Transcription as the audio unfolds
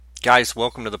Guys,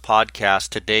 welcome to the podcast.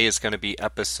 Today is going to be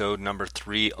episode number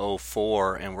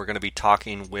 304, and we're going to be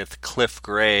talking with Cliff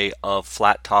Gray of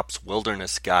Flat Tops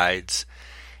Wilderness Guides.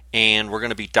 And we're going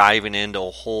to be diving into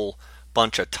a whole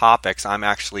bunch of topics. I'm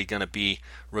actually going to be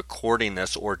recording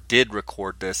this, or did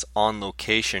record this, on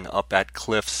location up at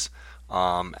Cliff's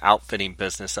outfitting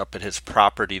business up at his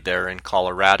property there in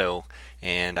Colorado.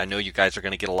 And I know you guys are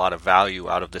going to get a lot of value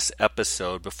out of this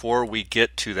episode. Before we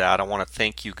get to that, I want to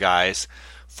thank you guys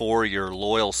for your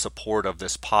loyal support of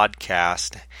this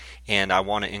podcast. And I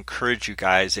want to encourage you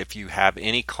guys, if you have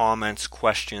any comments,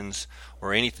 questions,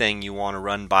 or anything you want to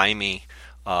run by me,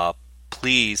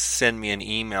 please send me an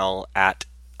email at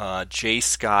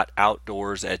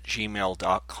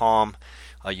jscottoutdoors@gmail.com.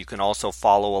 You can also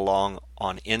follow along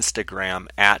on Instagram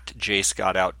at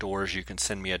jscottoutdoors. You can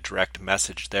send me a direct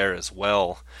message there as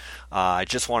well. I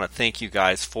just want to thank you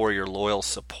guys for your loyal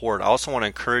support. I also want to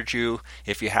encourage you,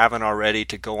 if you haven't already,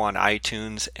 to go on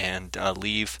iTunes and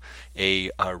leave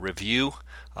a review.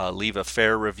 Leave a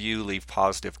fair review, leave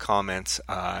positive comments,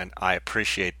 and I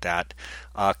appreciate that.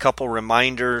 A couple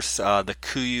reminders, the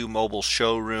KUIU Mobile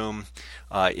Showroom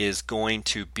is going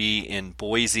to be in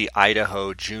Boise,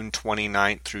 Idaho, June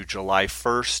 29th through July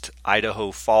 1st,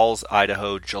 Idaho Falls,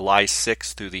 Idaho, July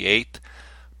 6th through the 8th,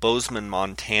 Bozeman,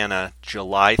 Montana,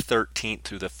 July 13th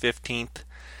through the 15th,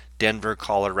 Denver,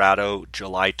 Colorado,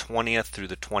 July 20th through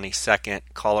the 22nd,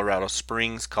 Colorado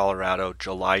Springs, Colorado,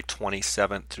 July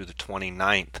 27th through the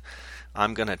 29th.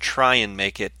 I'm going to try and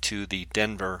make it to the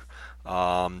Denver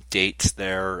dates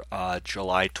there,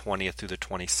 July 20th through the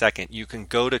 22nd. You can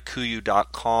go to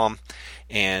KUIU.com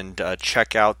and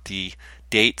check out the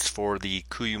dates for the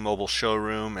KUIU Mobile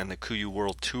Showroom and the KUIU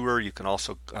World Tour. You can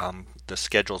also, the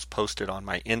schedule's posted on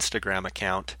my Instagram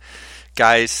account.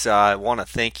 Guys, I want to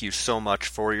thank you so much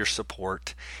for your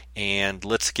support, and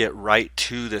let's get right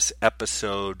to this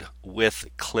episode with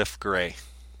Cliff Gray.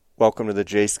 Welcome to the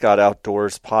J. Scott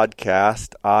Outdoors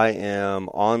podcast. I am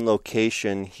on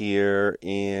location here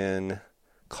in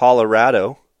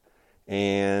Colorado,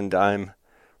 and I'm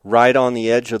right on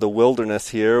the edge of the wilderness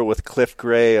here with Cliff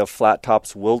Gray of Flat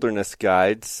Tops Wilderness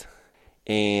Guides.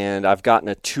 And I've gotten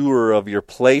a tour of your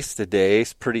place today.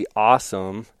 It's pretty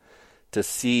awesome to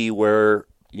see where,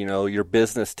 you know, your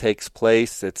business takes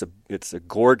place. It's a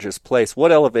gorgeous place.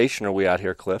 What elevation are we at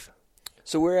here, Cliff?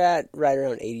 So we're at right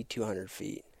around 8,200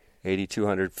 feet.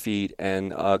 8,200 feet.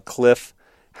 And Cliff,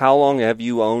 how long have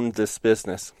you owned this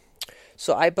business?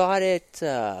 So I bought it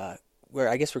where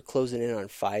I guess we're closing in on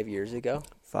 5 years ago.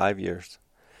 5 years.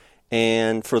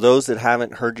 And for those that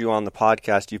haven't heard you on the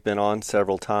podcast, you've been on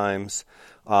several times.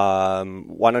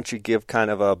 Why don't you give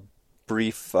kind of a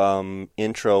brief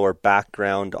intro or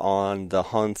background on the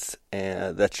hunts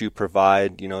that you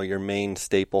provide, you know, your main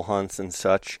staple hunts and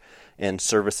such, and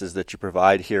services that you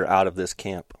provide here out of this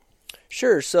camp?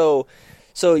 Sure. So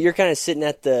you're kind of sitting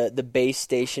at the base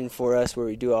station for us where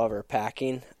we do all of our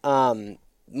packing.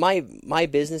 My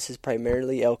business is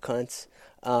primarily elk hunts.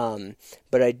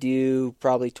 But I do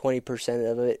probably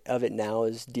 20% of it now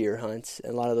is deer hunts,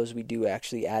 and a lot of those we do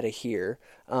actually out of here.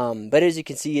 But as you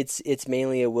can see, it's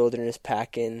mainly a wilderness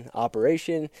packing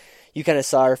operation. You kind of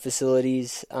saw our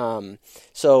facilities.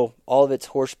 So all of it's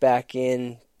horseback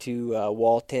in to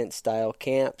wall tent style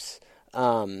camps,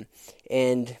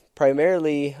 and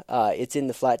primarily it's in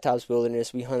the Flat Tops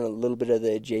Wilderness. We hunt a little bit of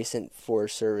the adjacent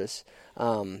Forest Service.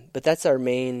 But that's our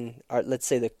main, let's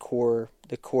say the core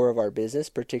of our business,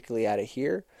 particularly out of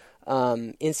here.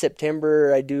 In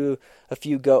September, I do a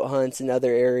few goat hunts in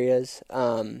other areas,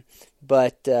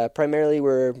 but primarily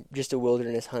we're just a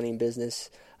wilderness hunting business.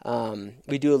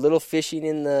 We do a little fishing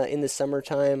in the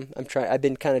summertime. I've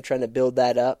been kind of trying to build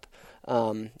that up.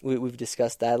 We've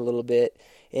discussed that a little bit,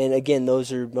 and again,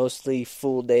 those are mostly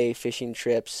full day fishing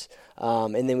trips,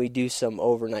 and then we do some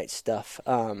overnight stuff.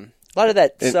 A lot of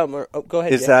that summer. Oh, go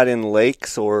ahead. Is that in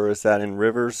lakes, or is that in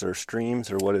rivers or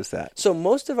streams, or what is that? So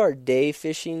most of our day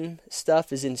fishing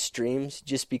stuff is in streams,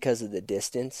 just because of the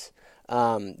distance.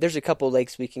 There's a couple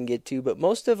lakes we can get to, but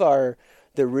most of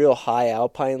the real high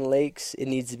alpine lakes, it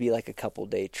needs to be like a couple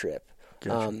day trip.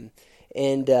 Gotcha.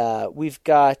 And we've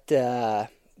kind of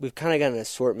got an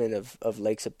assortment of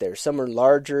lakes up there. Some are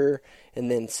larger,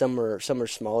 and then some are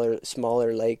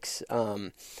smaller lakes.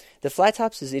 The Flat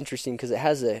Tops is interesting because it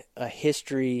has a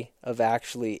history of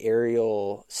actually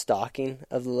aerial stocking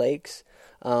of the lakes,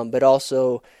 but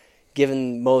also,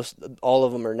 given all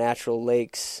of them are natural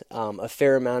lakes, a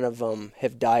fair amount of them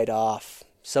have died off.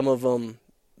 Some of them,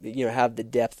 have the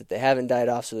depth that they haven't died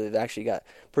off, so they've actually got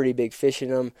pretty big fish in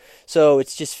them. So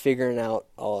it's just figuring out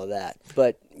all of that.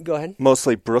 But go ahead.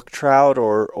 Mostly brook trout,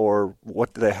 or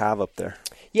what do they have up there?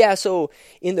 Yeah, so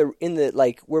in the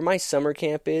like where my summer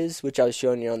camp is, which I was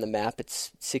showing you on the map,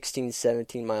 it's 16,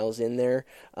 17 miles in there.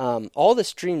 All the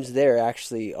streams there are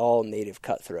actually all native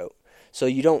cutthroat. So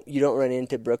you don't run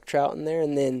into brook trout in there,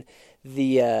 and then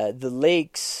the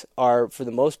lakes are, for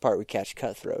the most part, we catch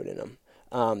cutthroat in them.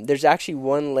 There's actually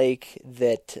one lake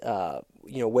that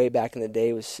way back in the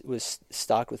day was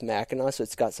stocked with Mackinaw, so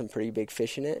it's got some pretty big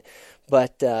fish in it.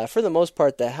 But for the most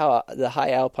part, the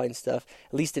high alpine stuff,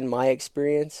 at least in my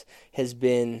experience, has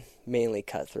been mainly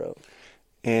cutthroat.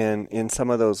 And in some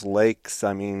of those lakes,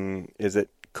 I mean, is it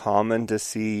common to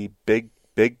see big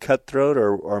cutthroat,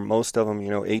 or most of them,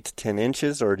 8 to 10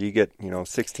 inches, or do you get,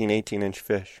 16, 18-inch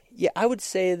fish? Yeah, I would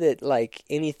say that like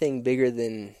anything bigger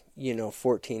than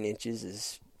 14 inches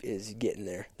is getting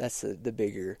there. That's the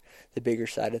bigger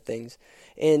side of things.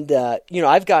 And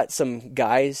I've got some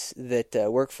guys that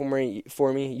work for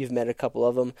me. You've met a couple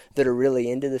of them that are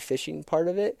really into the fishing part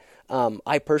of it.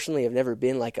 I personally have never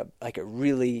been like a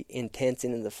really intense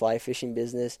into the fly fishing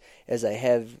business as I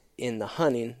have in the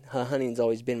hunting. Hunting's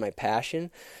always been my passion.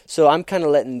 So I'm kind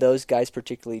of letting those guys,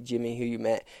 particularly Jimmy, who you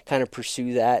met, kind of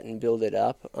pursue that and build it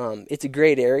up. It's a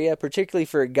great area, particularly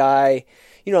for a guy,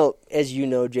 as you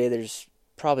know, Jay, there's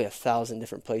probably 1,000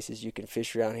 different places you can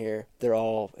fish around here. They're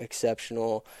all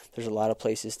exceptional. There's a lot of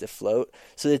places to float.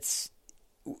 So it's,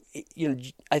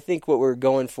 I think what we're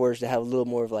going for is to have a little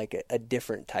more of like a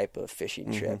different type of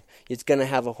fishing trip. It's going to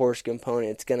have a horse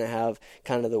component. It's going to have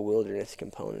kind of the wilderness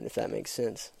component, if that makes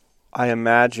sense. I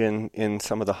imagine in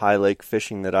some of the high lake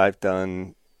fishing that I've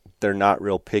done, they're not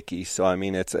real picky. So, I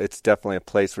mean, it's definitely a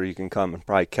place where you can come and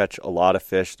probably catch a lot of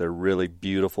fish. They're really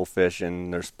beautiful fish,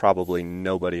 and there's probably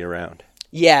nobody around.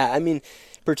 Yeah, I mean,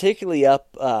 particularly up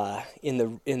in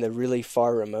the really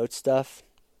far remote stuff.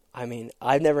 I mean,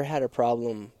 I've never had a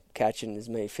problem catching as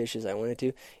many fish as I wanted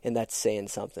to, and that's saying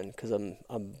something because I'm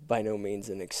by no means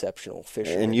an exceptional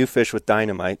fisherman. And you fish with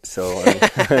dynamite, so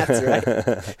that's right.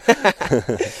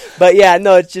 But yeah,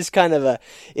 no, it's just kind of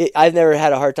I've never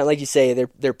had a hard time. Like you say,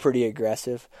 they're pretty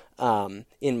aggressive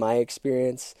in my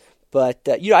experience. But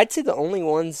I'd say the only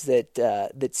ones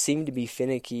that seem to be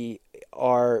finicky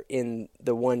are in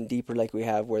the one deeper lake we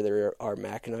have where there are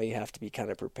Mackinaw. You have to be kind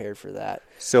of prepared for that.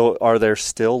 So are there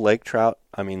still lake trout?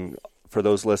 I mean, for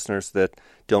those listeners that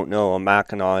don't know, a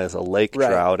Mackinaw is a lake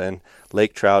trout, and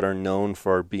lake trout are known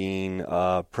for being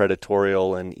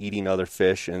predatorial and eating other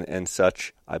fish and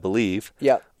such, I believe.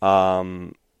 Yeah.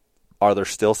 Are there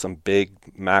still some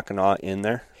big Mackinaw in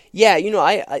there? Yeah,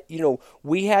 I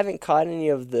we haven't caught any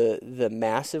of the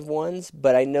massive ones,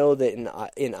 but I know that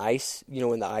in ice,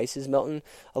 when the ice is melting,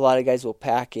 a lot of guys will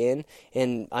pack in,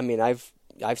 and I mean I've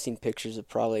seen pictures of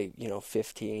probably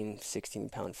 15, 16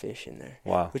 pound fish in there.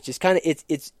 Wow. Which is kind of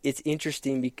it's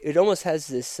interesting because it almost has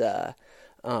this I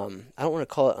don't want to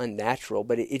call it unnatural,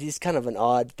 but it is kind of an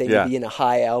odd thing to be in a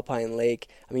high alpine lake.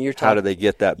 I mean, you're talking, how do they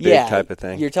get that big type of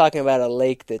thing? You're talking about a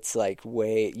lake that's like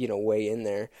way in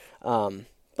there.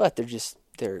 But they're just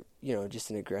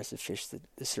an aggressive fish,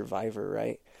 the survivor,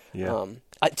 right? Yeah.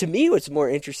 To me, what's more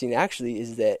interesting actually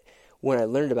is that when I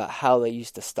learned about how they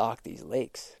used to stock these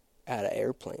lakes out of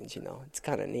airplanes, it's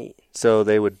kind of neat. So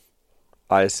they would,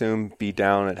 I assume, be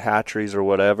down at hatcheries or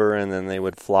whatever, and then they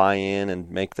would fly in and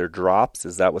make their drops.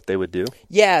 Is that what they would do?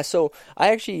 Yeah. So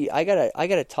I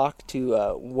gotta talk to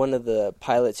one of the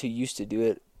pilots who used to do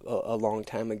it a long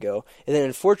time ago, and then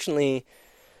unfortunately,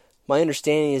 my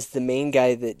understanding is the main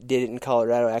guy that did it in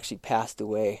Colorado actually passed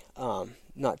away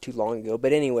not too long ago.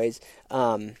 But anyways,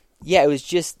 it was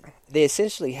just they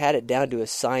essentially had it down to a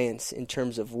science in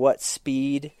terms of what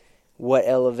speed, what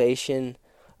elevation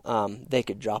they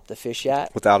could drop the fish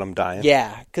at without them dying.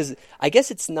 Yeah, because I guess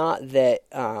it's not that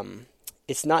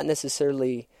it's not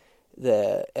necessarily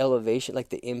the elevation, like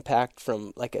the impact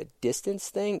from like a distance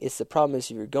thing. It's the problem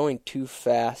is if you're going too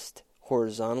fast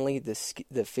horizontally,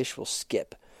 the fish will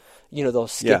skip. They'll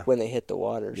skip when they hit the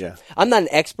waters. Yeah. I'm not an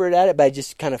expert at it, but I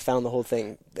just kind of found the whole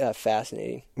thing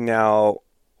fascinating. Now,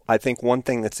 I think one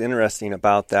thing that's interesting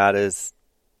about that is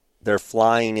they're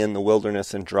flying in the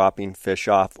wilderness and dropping fish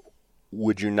off.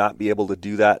 Would you not be able to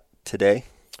do that today?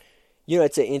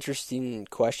 It's an interesting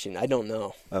question. I don't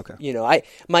know. Okay.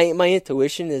 My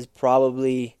intuition is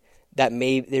probably that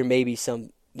there may be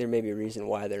a reason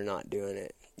why they're not doing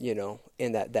it.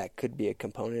 And that could be a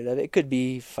component of it. It could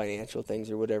be financial things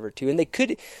or whatever too. And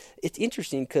it's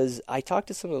interesting because I talked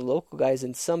to some of the local guys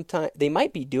and sometimes they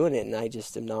might be doing it and I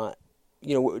just am not,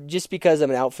 just because I'm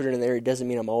an outfitter in there, it doesn't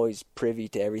mean I'm always privy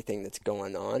to everything that's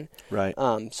going on. Right.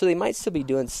 So they might still be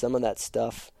doing some of that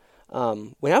stuff.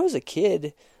 When I was a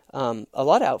kid, a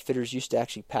lot of outfitters used to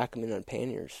actually pack them in on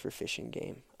panniers for fishing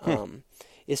game.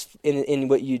 is in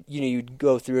what you'd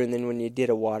go through, and then when you did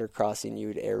a water crossing, you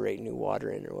would aerate new water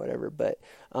in or whatever. But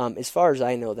as far as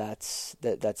I know, that's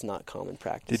not common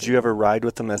practice. Did you ever ride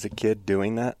with them as a kid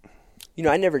doing that?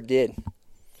 I never did.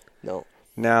 No.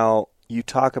 Now, you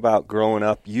talk about growing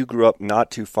up. You grew up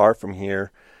not too far from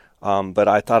here, but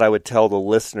I thought I would tell the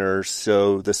listeners.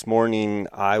 So this morning,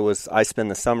 I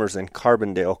spend the summers in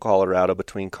Carbondale, Colorado,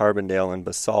 between Carbondale and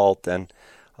Basalt, and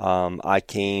I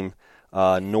came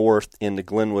north into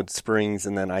Glenwood Springs,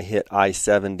 and then I hit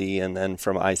I-70, and then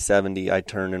from I-70 I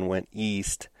turned and went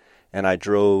east, and I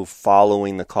drove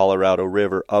following the Colorado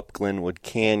River up Glenwood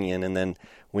Canyon, and then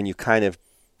when you kind of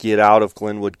get out of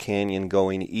Glenwood Canyon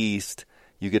going east,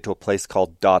 you get to a place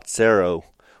called Dotsero,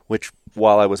 which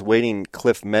while I was waiting,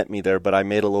 Cliff met me there, but I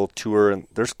made a little tour, and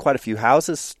there's quite a few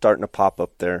houses starting to pop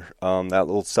up there. That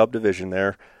little subdivision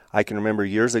there, I can remember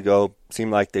years ago,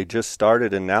 seemed like they just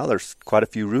started, and now there's quite a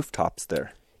few rooftops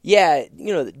there. Yeah,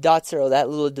 Dotsero, that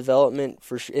little development,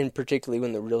 and particularly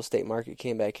when the real estate market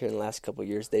came back here in the last couple of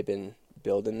years, they've been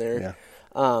building there. Yeah.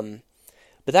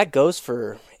 But that goes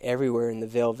for everywhere in the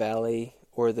Vail Valley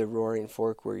or the Roaring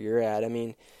Fork where you're at. I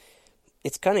mean,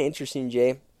 it's kind of interesting,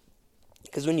 Jay,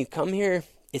 because when you come here,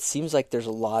 it seems like there's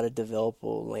a lot of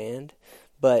developable land,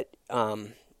 but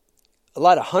a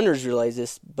lot of hunters realize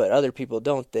this, but other people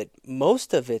don't, that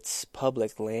most of it's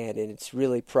public land, and it's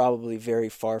really probably very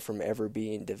far from ever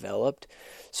being developed.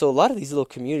 So a lot of these little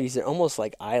communities are almost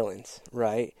like islands,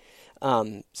 right?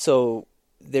 So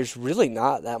there's really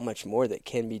not that much more that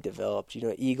can be developed.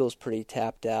 Eagle's pretty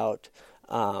tapped out,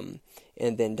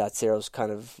 and then Dotsero's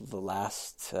kind of the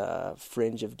last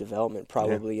fringe of development,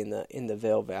 probably in the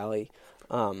Vail Valley.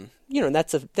 And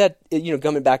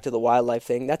coming back to the wildlife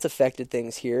thing, that's affected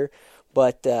things here.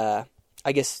 But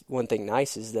I guess one thing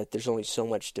nice is that there's only so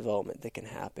much development that can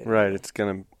happen. Right, it's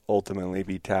going to ultimately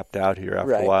be tapped out here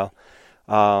after right. a while.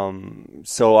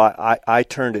 So I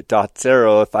turned at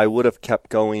Dotsero. If I would have kept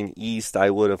going east, I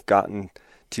would have gotten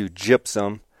to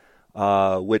Gypsum,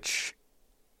 which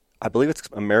I believe it's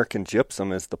American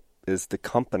Gypsum is the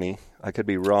company. I could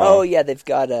be wrong. Oh yeah, they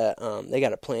got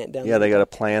a plant down there. Yeah, they got a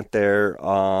plant there,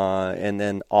 and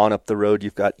then on up the road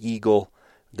you've got Eagle.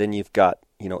 Then you've got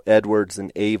Edwards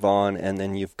and Avon, and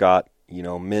then you've got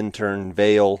Minturn,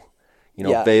 Vail.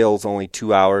 Vail's only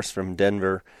 2 hours from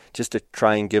Denver. Just to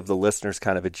try and give the listeners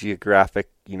kind of a geographic,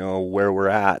 where we're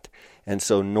at. And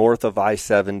so north of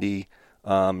I-70,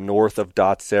 north of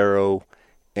Dotsero,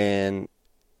 and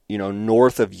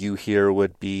north of you here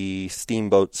would be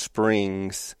Steamboat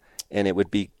Springs, and it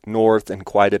would be north and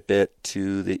quite a bit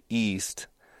to the east.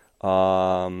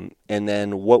 And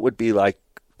then what would be like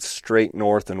straight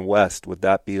north and west? Would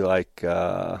that be like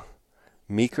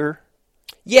Meeker?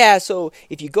 Yeah, so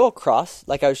if you go across,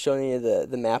 like I was showing you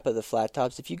the map of the flat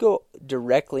tops, if you go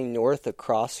directly north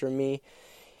across from me,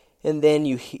 and then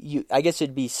you I guess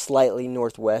it'd be slightly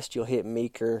northwest, you'll hit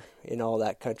Meeker and all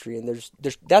that country, and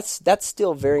that's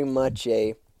still very much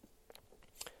an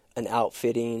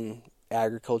outfitting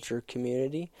agriculture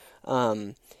community.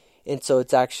 And so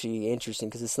it's actually interesting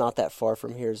because it's not that far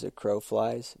from here as a crow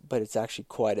flies, but it's actually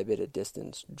quite a bit of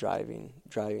distance driving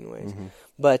ways. Mm-hmm.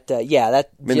 But that.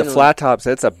 The flat tops.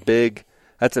 That's a big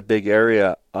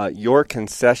area. Your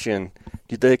concession.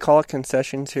 Do they call it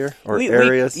concessions here or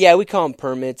areas? We call them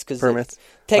permits because permits.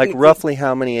 Like roughly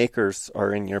how many acres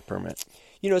are in your permit?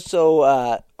 So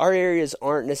our areas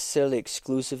aren't necessarily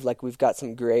exclusive. Like we've got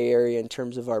some gray area in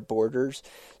terms of our borders.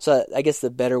 So I guess the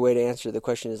better way to answer the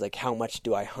question is like, how much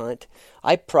do I hunt?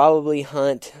 I probably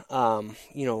hunt,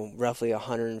 roughly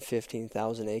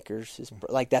 115,000 acres.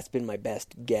 That's been my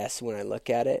best guess when I look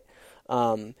at it.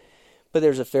 But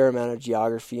there's a fair amount of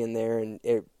geography in there, and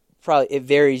it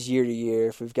varies year to year.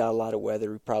 If we've got a lot of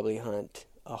weather, we probably hunt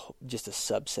just a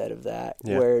subset of that.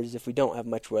 Yeah. Whereas if we don't have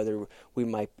much weather, we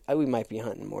might be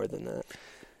hunting more than that.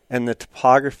 And the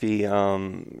topography,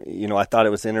 I thought it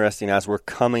was interesting as we're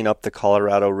coming up the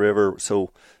Colorado River.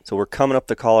 So we're coming up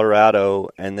the Colorado,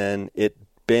 and then it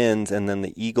bends, and then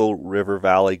the Eagle River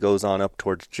Valley goes on up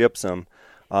towards Gypsum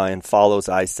and follows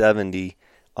I-70.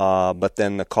 But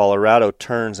then the Colorado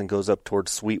turns and goes up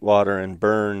towards Sweetwater and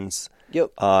Burns.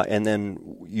 Yep. And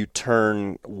then you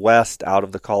turn west out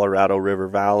of the Colorado River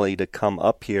Valley to come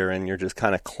up here, and you're just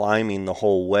kind of climbing the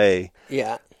whole way.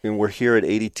 Yeah. And we're here at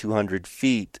 8,200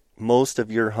 feet. Most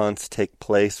of your hunts take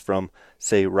place from,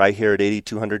 say, right here at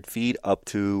 8,200 feet up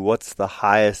to what's the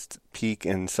highest peak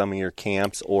in some of your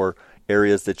camps or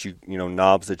areas that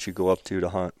knobs that you go up to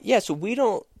hunt? Yeah, so we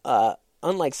don't,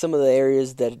 unlike some of the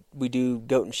areas that we do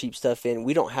goat and sheep stuff in,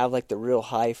 we don't have like the real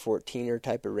high 14er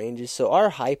type of ranges. So our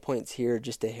high points here are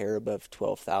just a hair above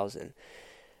 12,000.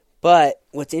 But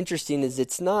what's interesting is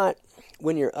it's not,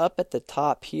 when you're up at the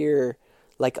top here,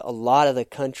 like a lot of the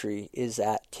country is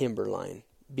at timberline,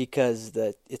 because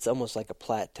it's almost like a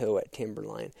plateau at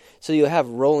timberline. So you'll have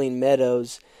rolling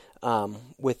meadows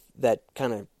with that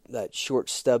kind of that short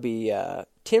stubby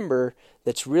timber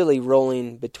that's really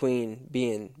rolling between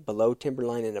being below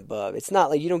timberline and above. It's not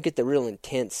like you don't get the real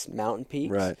intense mountain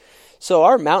peaks. Right. So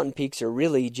our mountain peaks are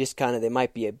really just kind of, they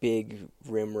might be a big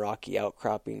rim rocky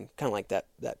outcropping, kind of like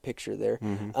that picture there.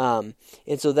 Mm-hmm.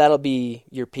 And so that'll be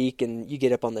your peak, and you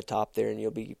get up on the top there and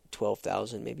you'll be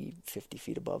 12,000, maybe 50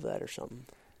 feet above that or something.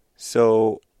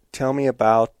 So tell me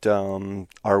about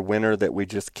our winter that we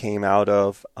just came out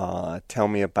of. Tell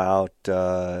me about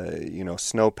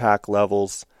snowpack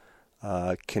levels,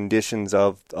 conditions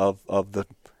of the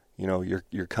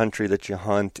your country that you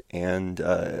hunt, and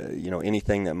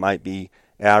anything that might be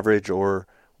average or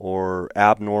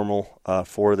abnormal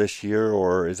for this year,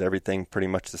 or is everything pretty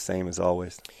much the same as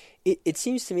always? It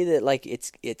seems to me that like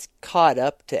it's caught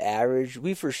up to average.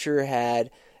 We for sure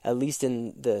had, at least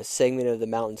in the segment of the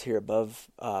mountains here above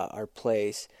our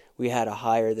place, we had a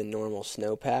higher than normal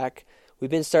snowpack. We've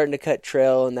been starting to cut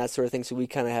trail and that sort of thing, so we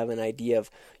kind of have an idea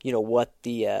of what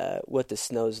the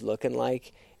snow's looking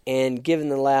like. And given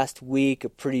the last week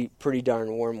of pretty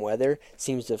darn warm weather,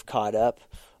 seems to have caught up.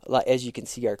 As you can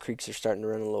see, our creeks are starting to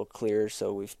run a little clearer,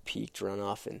 so we've peaked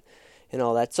runoff and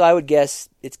all that. So I would guess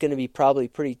it's going to be probably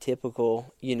pretty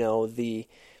typical.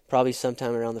 Probably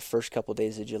sometime around the first couple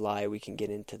days of July, we can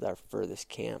get into our furthest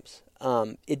camps.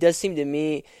 It does seem to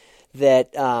me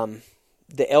that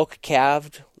the elk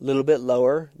calved a little bit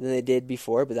lower than they did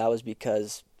before, but that was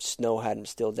because snow had them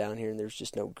still down here and there's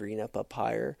just no green up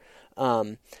higher.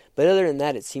 But other than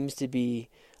that, it seems to be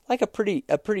like a pretty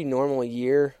normal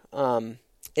year.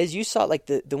 As you saw, like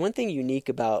the one thing unique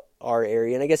about our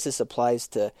area, and I guess this applies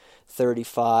to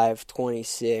 35,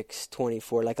 26,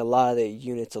 24, like a lot of the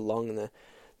units along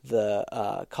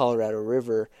the Colorado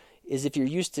River, is if you're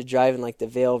used to driving like the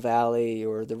Vail Valley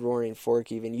or the Roaring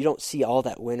Fork even, you don't see all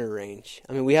that winter range.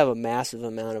 I mean, we have a massive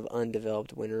amount of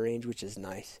undeveloped winter range, which is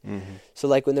nice. Mm-hmm. So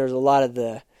like when there's a lot of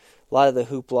the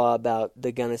hoopla about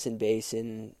the Gunnison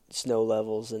Basin, snow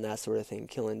levels and that sort of thing,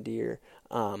 killing deer,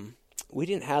 we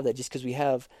didn't have that just because we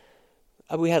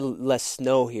had less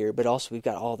snow here, but also we've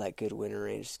got all that good winter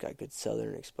range. It's got good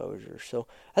southern exposure. So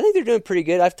I think they're doing pretty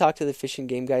good. I've talked to the Fish and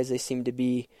Game guys.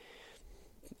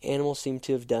 Animals seem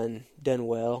to have done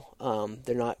well.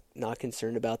 They're not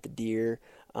concerned about the deer.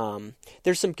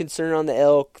 There's some concern on the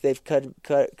elk. They've cut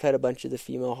a bunch of the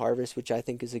female harvest, which I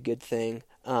think is a good thing.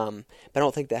 But I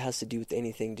don't think that has to do with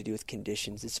anything to do with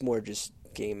conditions. It's more just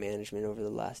game management over the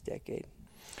last decade.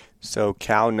 So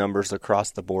cow numbers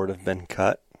across the board have been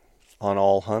cut on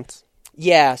all hunts?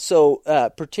 Yeah, so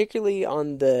particularly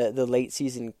on the late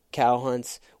season cow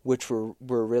hunts, which were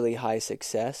really high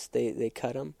success, they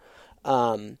cut them.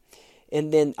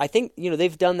 And then I think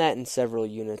they've done that in several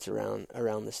units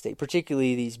around the state,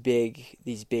 particularly these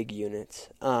big units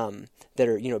that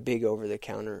are big over the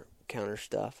counter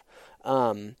stuff.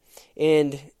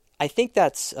 And I think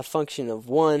that's a function of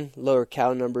one, lower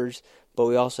cow numbers, but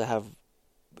we also have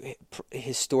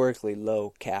historically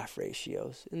low calf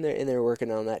ratios, and they're working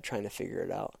on that, trying to figure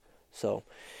it out. So,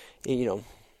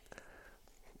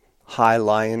 high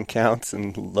lion counts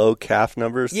and low calf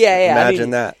numbers. Yeah.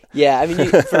 Imagine that. Yeah, I mean,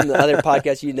 from the other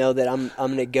podcasts, that I'm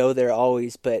going to go there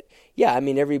always. But yeah, I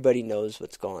mean, everybody knows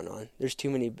what's going on. There's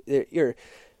too many.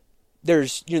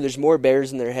 There's more bears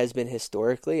than there has been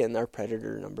historically, and our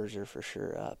predator numbers are for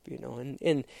sure up.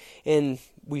 And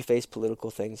we face political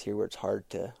things here where it's hard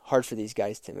for these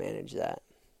guys to manage that.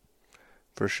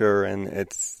 For sure, and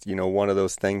it's one of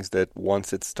those things that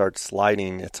once it starts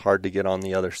sliding, it's hard to get on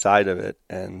the other side of it,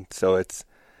 and so it's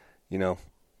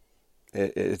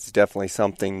it's definitely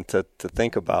something to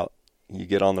think about. You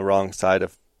get on the wrong side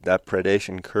of that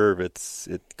predation curve,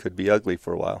 it could be ugly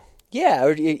for a while. Yeah,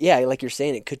 like you're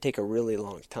saying, it could take a really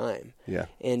long time. Yeah,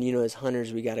 and as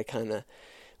hunters, we got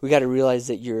to realize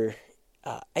that you're.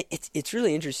 It's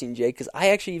really interesting, Jake, because I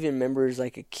actually even remember as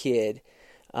like a kid.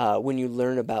 When you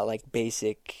learn about like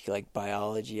basic like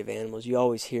biology of animals, you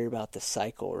always hear about the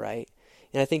cycle, right?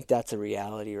 And I think that's a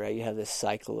reality, right? You have this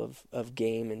cycle of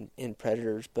game and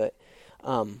predators, but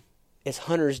as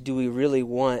hunters, do we really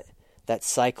want that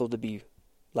cycle to be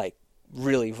like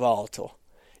really volatile?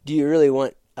 Do you really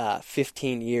want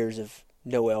 15 years of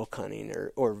no elk hunting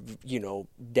or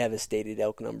devastated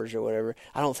elk numbers or whatever?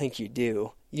 I don't think you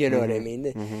do. You know what I mean?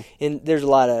 Mm-hmm. And there's a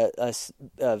lot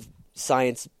of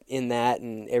science in that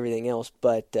and everything else,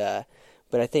 but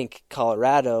But I think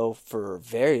Colorado, for a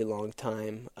very long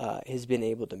time, has been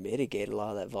able to mitigate a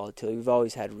lot of that volatility. We've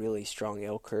always had really strong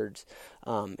elk herds,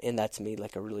 and that's made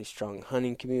like a really strong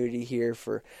hunting community here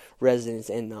for residents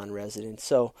and non-residents.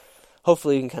 So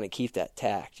hopefully we can kind of keep that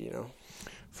tact, you know.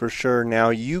 For sure. Now,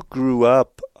 you grew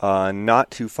up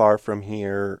not too far from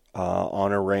here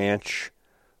on a ranch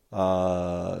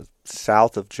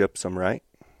south of Gypsum, right?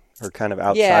 Or kind of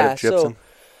outside of Gypsum? So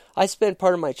I spent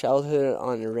part of my childhood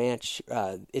on a ranch.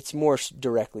 It's more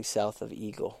directly south of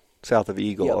Eagle. South of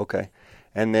Eagle, yep. Okay.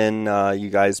 And then you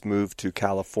guys moved to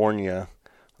California,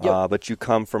 yep. But you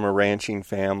come from a ranching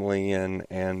family and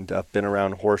been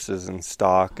around horses and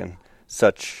stock and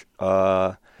such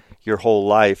your whole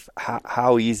life.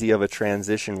 How easy of a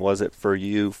transition was it for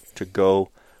you to go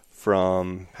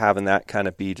from having that kind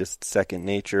of be just second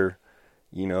nature,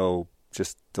 you know,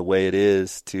 just the way it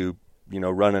is, to, you know,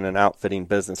 running an outfitting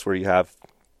business where you have,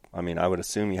 I mean, I would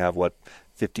assume you have,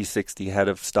 50, 60 head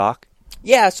of stock?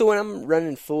 Yeah, so when I'm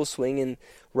running full swing in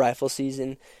rifle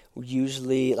season,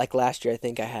 usually, like last year, I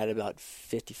think I had about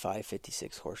 55,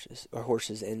 56 horses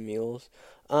and mules.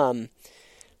 I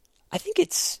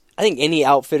think any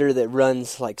outfitter that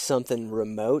runs like something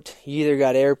remote, you either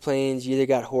got airplanes, you either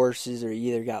got horses, or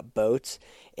you either got boats,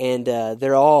 and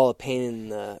they're all a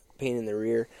pain in the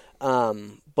rear.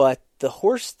 But the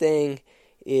horse thing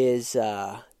is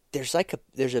there's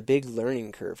a big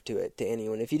learning curve to it, to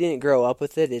anyone. If you didn't grow up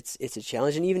with it, it's a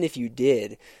challenge, and even if you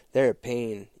did, they're a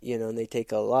pain, you know, and they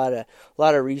take a lot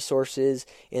of resources,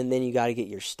 and then you got to get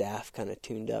your staff kind of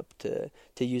tuned up to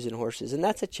using horses, and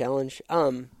that's a challenge.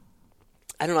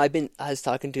 I don't know, I was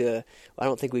talking to I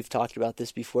don't think we've talked about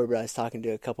this before, but I was talking to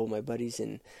a couple of my buddies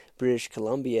in British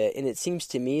Columbia, and it seems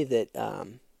to me that,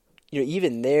 you know,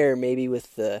 even there, maybe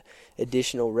with the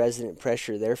additional resident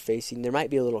pressure they're facing, there might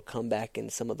be a little comeback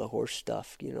in some of the horse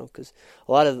stuff, you know, because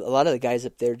a lot of the guys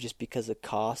up there, just because of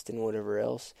cost and whatever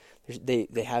else, they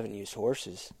haven't used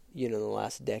horses, you know, in the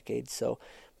last decade. So,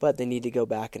 but they need to go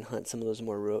back and hunt some of those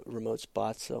more remote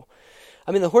spots. So,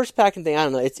 I mean, the horse packing thing, I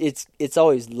don't know, it's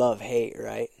always love-hate,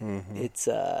 right? Mm-hmm. It's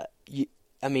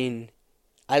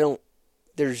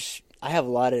I have a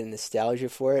lot of nostalgia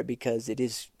for it because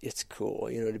it's cool,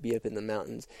 you know, to be up in the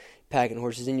mountains packing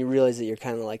horses, and you realize that you're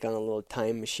kind of like on a little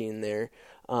time machine there.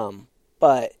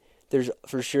 But there's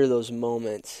for sure those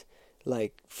moments,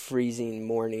 like freezing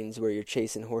mornings where you're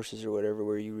chasing horses or whatever,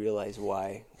 where you realize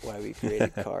why we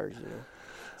created cars, you know.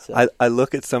 So. I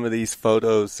look at some of these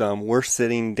photos. We're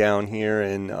sitting down here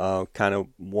in kind of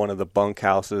one of the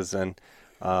bunkhouses, and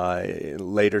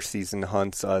later season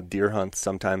hunts, deer hunts.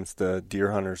 Sometimes the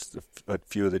deer hunters, a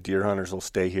few of the deer hunters will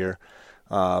stay here.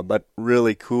 But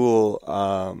really cool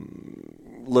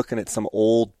looking at some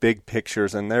old big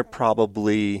pictures, and they're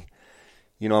probably,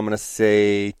 you know, I'm going to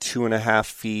say 2.5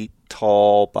 feet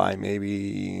tall by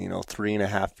maybe,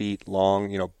 3.5 feet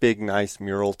long, big, nice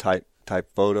mural type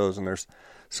photos. And there's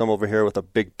some over here with a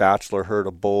big bachelor herd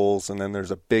of bulls, and then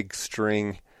there's a big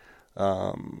string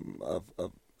of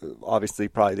obviously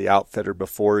probably the outfitter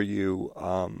before you,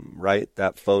 right?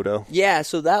 That photo? Yeah,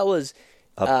 so that was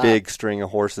a big string of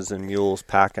horses and mules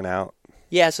packing out.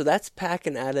 Yeah, so that's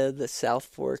packing out of the South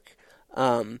Fork.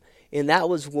 And that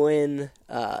was when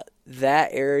that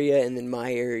area and then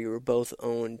my area were both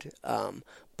owned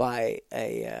by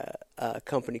a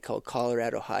company called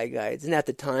Colorado High Guides. And at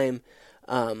the time,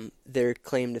 their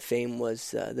claim to fame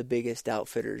was the biggest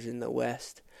outfitters in the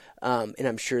West. And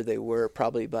I'm sure they were,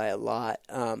 probably by a lot.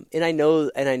 And I know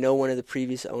one of the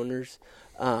previous owners.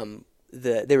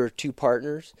 There were two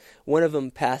partners. One of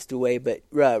them passed away, but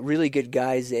really good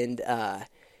guys. And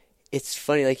it's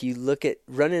funny, like you look at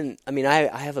running. I mean, I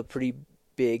have a pretty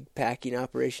big packing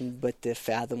operation, but to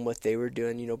fathom what they were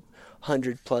doing,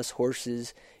 100+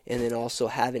 horses, and then also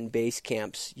having base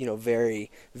camps,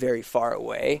 very, very far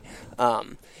away.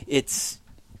 It's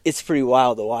pretty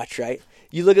wild to watch, right?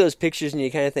 You look at those pictures and you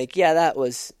kind of think, yeah, that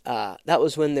was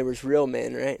when there was real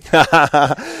men, right?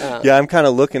 Yeah, I'm kind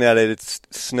of looking at it. It's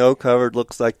snow covered.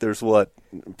 Looks like there's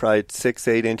probably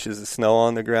 6-8 inches of snow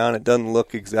on the ground. It doesn't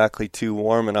look exactly too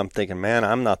warm, and I'm thinking, man,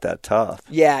 I'm not that tough.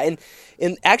 Yeah,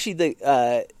 and actually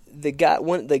the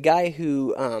guy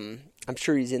who I'm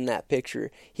sure he's in that picture,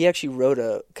 he actually wrote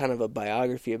a kind of a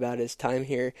biography about his time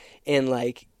here, and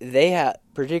like they have,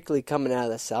 particularly coming out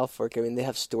of the South Fork, I mean, they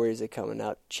have stories of coming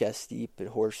out chest deep at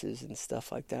horses and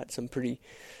stuff like that. Some pretty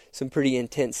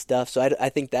intense stuff. So I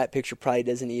think that picture probably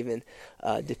doesn't even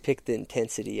depict the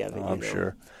intensity of it. I'm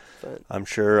sure. But. I'm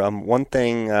sure. One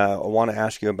thing I want to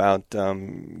ask you about,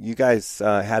 you guys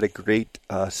had a great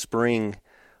spring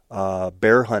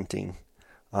bear hunting.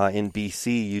 in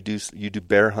BC. You do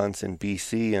bear hunts in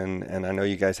BC, and I know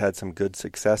you guys had some good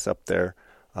success up there.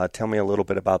 Tell me a little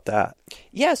bit about that.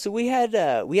 Yeah, so we had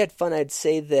fun. I'd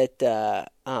say that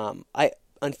I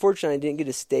unfortunately didn't get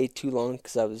to stay too long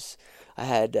because I was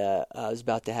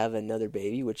about to have another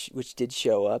baby, which did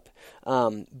show up.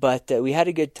 But we had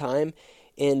a good time,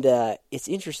 and it's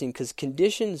interesting because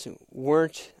conditions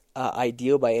weren't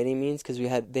ideal by any means because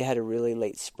they had a really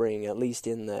late spring, at least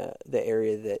in the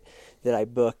area that I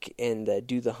book and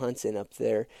do the hunts in up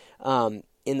there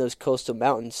in those coastal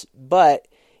mountains, but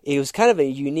it was kind of a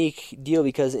unique deal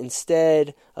because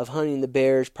instead of hunting the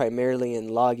bears primarily in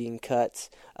logging cuts,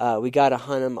 we got to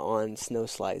hunt them on snow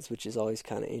slides, which is always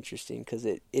kind of interesting because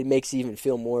it makes it even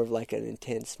feel more of like an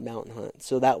intense mountain hunt.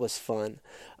 So that was fun.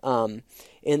 And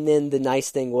then the nice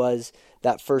thing was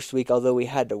that first week, although we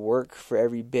had to work for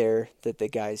every bear that the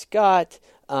guys got,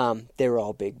 they were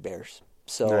all big bears.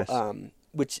 So nice.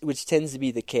 Which tends to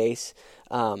be the case.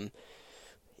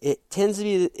 It tends to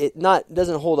be,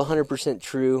 doesn't hold 100%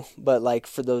 true, but like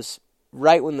for those,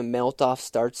 right when the melt off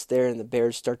starts there and the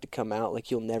bears start to come out, like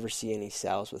you'll never see any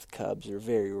sows with cubs, or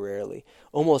very rarely.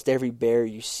 Almost every bear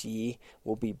you see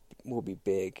will be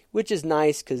big, which is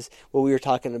nice because we were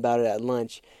talking about it at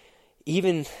lunch.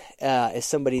 Even as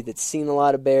somebody that's seen a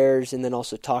lot of bears and then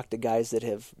also talked to guys that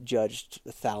have judged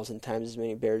 1,000 times as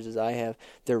many bears as I have,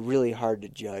 they're really hard to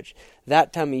judge.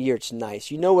 That time of year, it's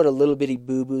nice. You know what a little bitty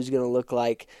boo-boo is going to look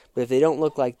like, but if they don't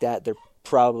look like that, they're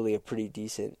probably a pretty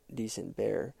decent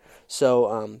bear.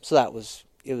 So that was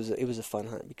it was a fun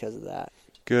hunt because of that.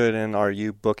 Good. And are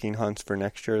you booking hunts for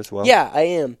next year as well? Yeah, I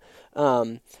am.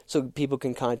 So people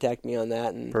can contact me on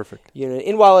that. And, perfect.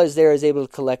 And while I was there, I was able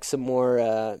to collect some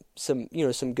more, some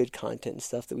good content and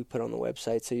stuff that we put on the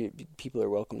website. So people are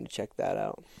welcome to check that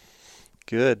out.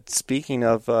 Good. Speaking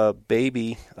of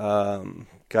baby,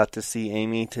 got to see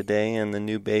Amy today and the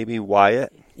new baby,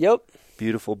 Wyatt. Yep.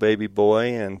 Beautiful baby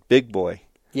boy and big boy.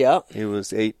 Yeah. He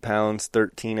was 8 pounds,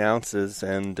 13 ounces,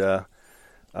 and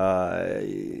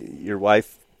your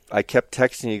wife, I kept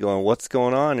texting you going, what's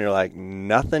going on? And you're like,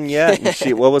 nothing yet. And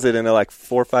she, what was it, in like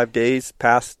 4 or 5 days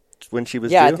past when she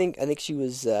was due? Yeah, I think she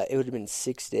was, it would have been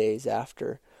 6 days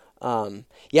after.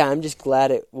 Yeah, I'm just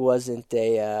glad it wasn't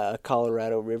a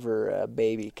Colorado River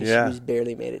baby because she was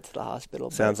barely made it to the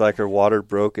hospital. Sounds like her water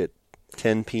broke at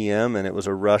 10 p.m. and it was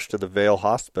a rush to the Vail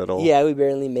Hospital. Yeah, we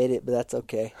barely made it, but that's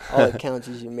okay. All that counts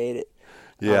is you made it.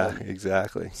 Yeah,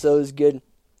 exactly. So it was good.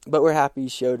 But we're happy you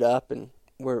showed up, and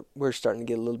we're starting to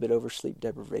get a little bit over sleep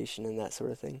deprivation and that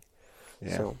sort of thing.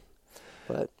 Yeah. So,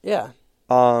 but yeah.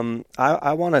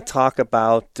 I want to talk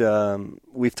about.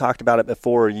 We've talked about it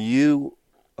before. You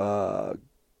went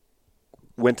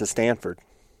to Stanford.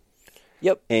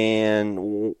 Yep.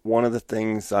 And one of the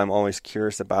things I'm always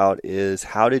curious about is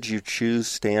how did you choose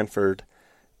Stanford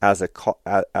as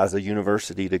a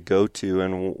university to go to,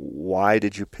 and why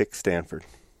did you pick Stanford?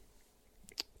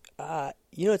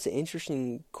 It's an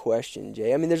interesting question,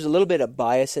 Jay. I mean, there's a little bit of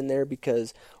bias in there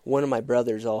because one of my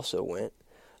brothers also went.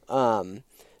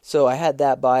 So I had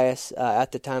that bias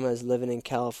at the time I was living in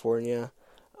California.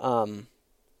 I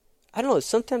don't know.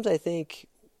 Sometimes I think,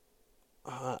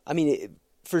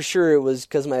 for sure it was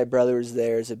because my brother was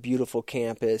there. It's a beautiful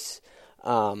campus.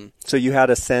 So you had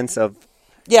a sense of,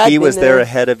 yeah, he was there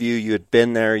ahead of you. You had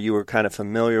been there. You were kind of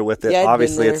familiar with it. Yeah,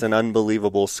 obviously, it's an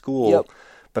unbelievable school. Yep.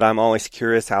 But I'm always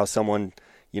curious how someone,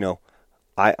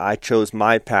 I chose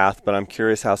my path, but I'm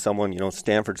curious how someone,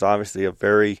 Stanford's obviously a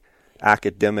very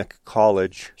academic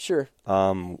college. Sure.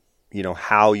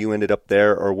 How you ended up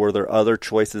there, or were there other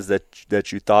choices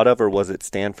that you thought of, or was it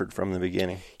Stanford from the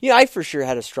beginning? I for sure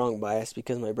had a strong bias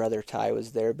because my brother Ty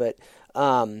was there, but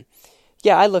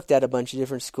I looked at a bunch of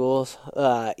different schools,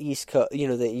 the East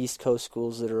Coast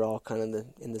schools that are all kind of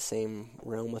in the same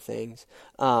realm of things.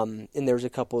 And there was a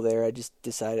couple there. I just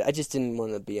decided I just didn't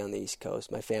want to be on the East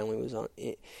Coast. My family was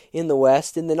in the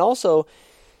West, and then also,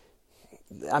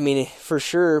 for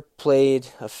sure played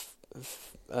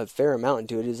a fair amount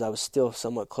into it is I was still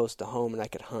somewhat close to home and I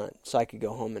could hunt, so I could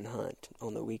go home and hunt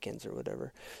on the weekends or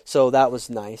whatever. So that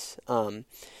was nice.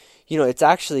 It's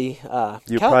actually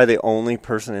you're probably the only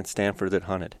person at Stanford that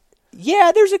hunted.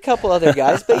 Yeah, there's a couple other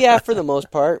guys, but yeah, for the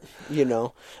most part,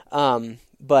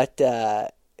 But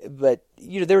there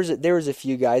was a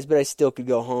few guys, but I still could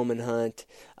go home and hunt.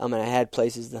 And I had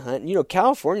places to hunt.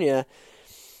 California,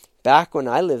 back when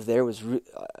I lived there, was the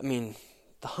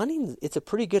hunting. It's a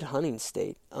pretty good hunting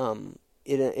state.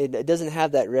 It doesn't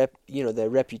have that the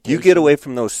reputation. You get away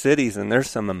from those cities, and there's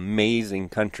some amazing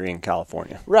country in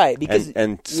California, right? Because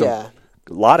a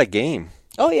lot of game.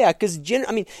 Oh yeah, because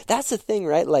that's the thing,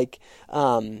 right? Like,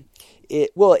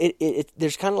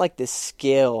 there's kind of like this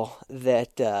scale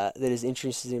that is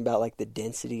interesting about like the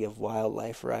density of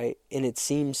wildlife, right? And it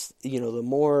seems, the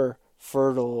more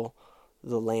fertile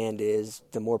the land is,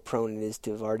 the more prone it is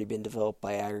to have already been developed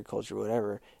by agriculture,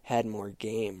 whatever, had more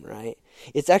game, right?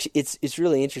 It's actually it's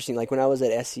really interesting. Like when I was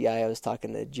at SCI, I was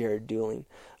talking to Jared Dooling,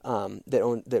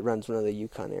 that runs one of the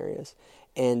Yukon areas,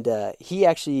 and he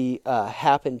actually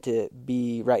happened to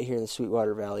be right here in the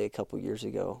Sweetwater Valley a couple years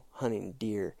ago hunting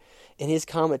deer, and his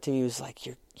comment to me was like,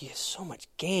 "You have so much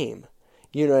game,"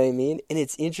 you know what I mean? And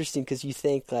it's interesting because you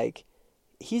think like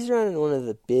he's running one of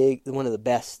the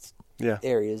best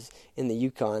areas in the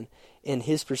Yukon, and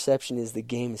his perception is the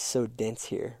game is so dense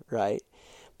here, right?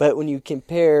 But when you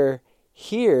compare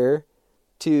here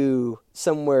to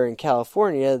somewhere in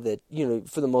California that,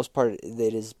 for the most part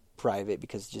that is private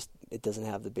because just it doesn't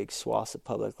have the big swaths of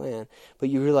public land, but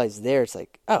you realize there it's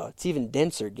like, oh, it's even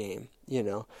denser game,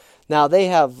 Now they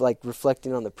have like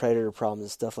reflecting on the predator problems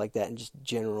and stuff like that and just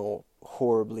general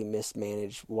horribly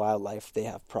mismanaged wildlife, they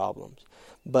have problems.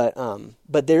 But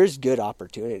there's good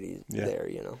opportunities there,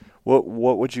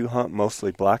 What would you hunt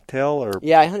mostly, blacktail or?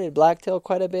 Yeah, I hunted blacktail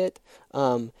quite a bit,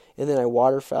 and then I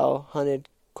waterfowl hunted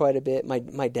quite a bit.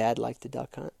 My dad liked to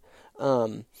duck hunt,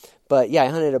 but yeah, I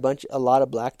hunted a lot of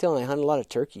blacktail, and I hunted a lot of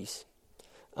turkeys.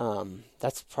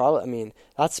 That's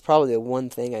probably the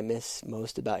one thing I miss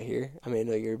most about here. I mean,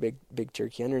 I know you're a big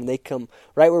turkey hunter, and they come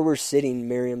right where we're sitting.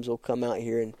 Miriam's will come out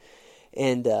here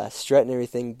and strut and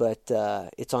everything, but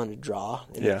it's on a draw,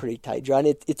 and a pretty tight draw. And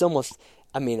it's almost,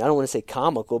 I don't want to say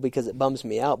comical because it bums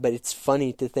me out, but it's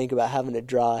funny to think about having to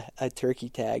draw a turkey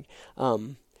tag.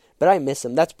 But I miss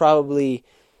them. That's probably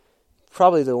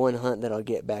the one hunt that I'll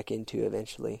get back into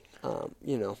eventually.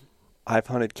 I've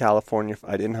hunted California.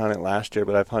 I didn't hunt it last year,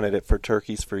 but I've hunted it for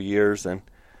turkeys for years, and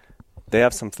they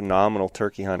have some phenomenal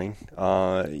turkey hunting.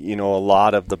 A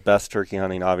lot of the best turkey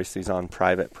hunting obviously is on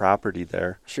private property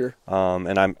there. Sure.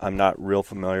 And I'm not real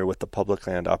familiar with the public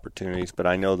land opportunities, but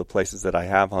I know the places that I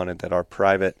have hunted that are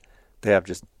private, they have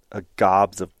just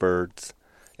gobs of birds.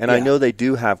 And I know they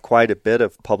do have quite a bit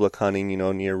of public hunting,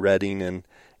 near Redding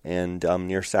and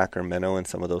near Sacramento and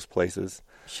some of those places.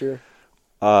 Sure.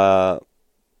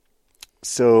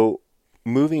 So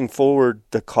moving forward,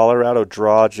 the Colorado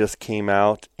Draw just came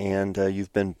out, and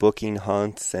you've been booking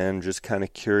hunts, and just kind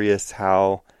of curious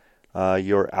how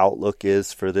your outlook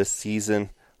is for this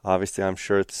season. Obviously, I'm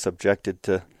sure it's subjected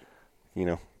to,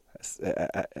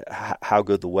 how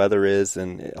good the weather is,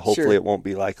 and hopefully it won't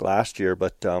be like last year.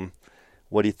 But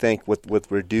what do you think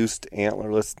with reduced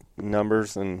antlerless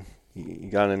numbers, and you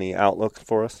got any outlook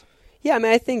for us? Yeah,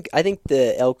 I think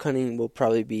the elk hunting will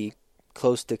probably be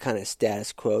close to kind of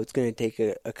status quo. It's going to take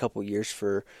a couple years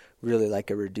for really like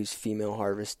a reduced female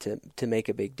harvest to make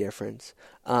a big difference.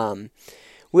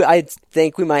 I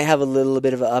think we might have a little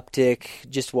bit of an uptick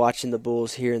just watching the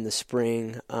bulls here in the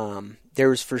spring. There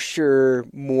was for sure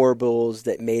more bulls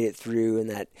that made it through in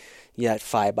that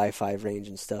 5x5 range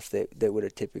and stuff that would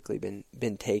have typically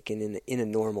been taken in a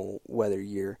normal weather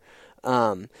year.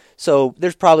 So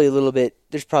there's probably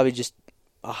just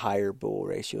a higher bull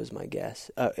ratio is my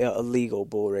guess, a legal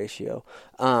bull ratio.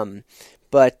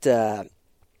 But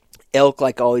elk,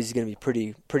 like always, is going to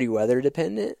be pretty weather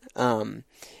dependent. And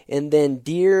then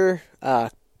deer,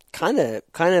 kind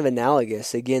of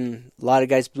analogous. Again, a lot of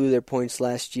guys blew their points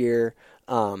last year,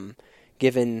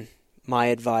 given my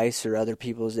advice or other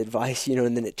people's advice,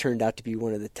 and then it turned out to be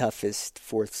one of the toughest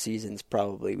fourth seasons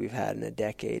probably we've had in a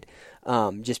decade,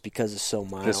 just because it's so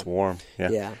mild. Just warm,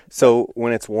 yeah. So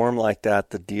when it's warm like that,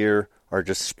 the deer are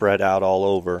just spread out all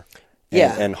over,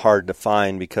 and hard to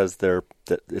find because the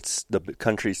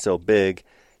country's so big.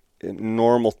 In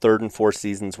normal third and fourth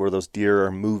seasons where those deer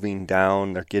are moving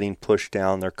down, they're getting pushed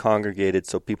down, they're congregated,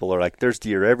 so people are like, "There's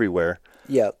deer everywhere."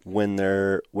 Yep. When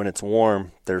it's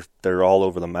warm, they're all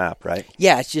over the map, right?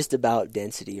 Yeah, it's just about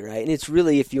density, right? And it's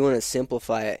really, if you want to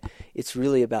simplify it, it's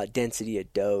really about density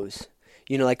of does.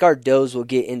 Like our does will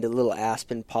get into little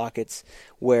aspen pockets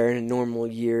where in a normal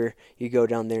year you go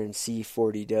down there and see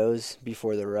 40 does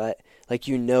before the rut. Like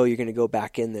you're going to go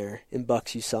back in there, and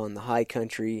bucks you saw in the high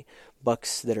country,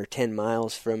 bucks that are 10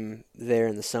 miles from there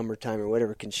in the summertime or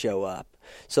whatever can show up.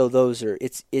 So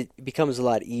it becomes a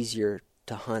lot easier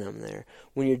to hunt them there.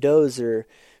 When your does are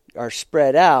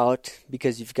spread out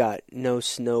because you've got no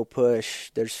snow push,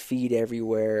 there's feed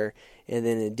everywhere, and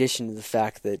then in addition to the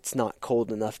fact that it's not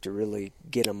cold enough to really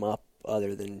get them up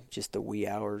other than just the wee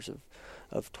hours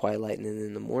of twilight and then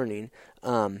in the morning,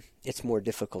 it's more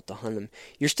difficult to hunt them.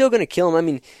 You're still going to kill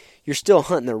them. You're still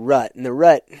hunting the rut, and the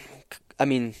rut,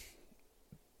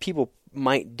 people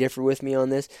might differ with me on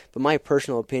this, but my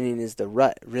personal opinion is the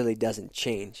rut really doesn't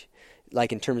change.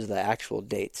 like in terms of the actual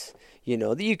dates.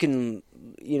 That you can,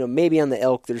 maybe on the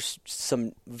elk there's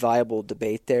some viable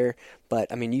debate there,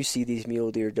 but I mean, you see these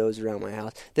mule deer does around my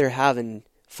house, they're having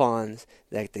fawns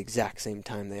at the exact same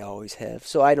time they always have.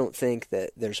 So I don't think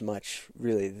that there's much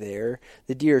really there.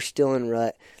 The deer are still in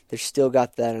rut. They're still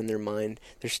got that on their mind.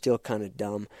 They're still kind of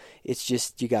dumb. It's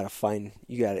just it's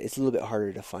a little bit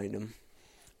harder to find them.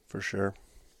 For sure.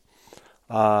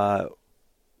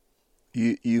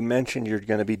 You mentioned you're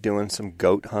going to be doing some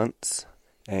goat hunts,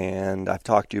 and I've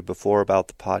talked to you before about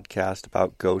the podcast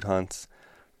about goat hunts.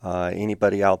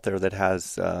 Anybody out there that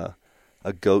has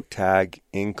a goat tag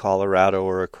in Colorado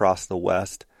or across the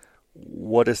West,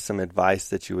 what is some advice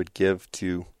that you would give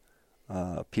to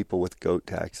people with goat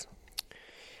tags?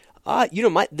 I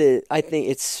think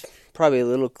it's probably a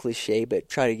little cliche, but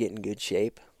try to get in good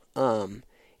shape. And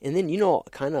then,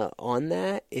 kind of on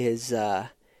that is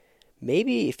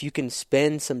maybe if you can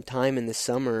spend some time in the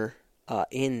summer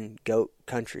in goat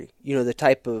country, the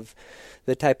type of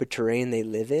terrain they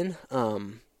live in.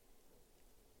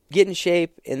 Get in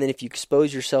shape, and then if you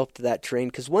expose yourself to that terrain,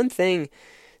 because one thing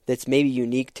that's maybe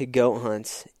unique to goat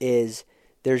hunts is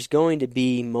there's going to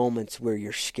be moments where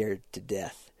you're scared to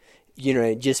death,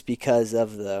 just because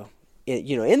of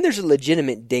and there's a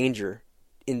legitimate danger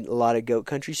in a lot of goat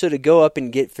country. So to go up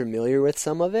and get familiar with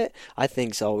some of it, I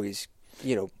think is always,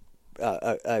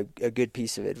 a good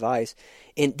piece of advice.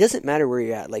 And it doesn't matter where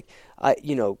you're at. Like,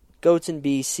 goats in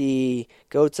BC,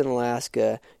 goats in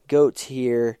Alaska, goats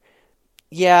here.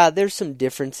 Yeah, there's some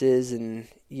differences, and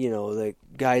the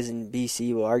guys in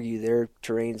BC will argue their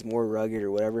terrain's more rugged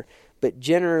or whatever. But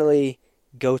generally,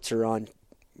 goats are on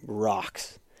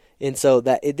rocks, and so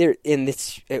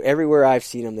it's everywhere I've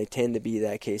seen them, they tend to be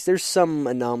that case. There's some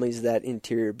anomalies that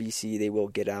interior BC they will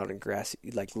get out in grassy,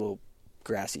 like little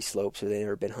grassy slopes where they've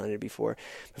never been hunted before.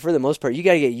 But for the most part, you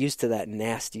got to get used to that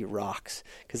nasty rocks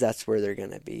because that's where they're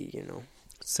gonna be.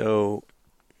 So,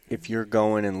 if you're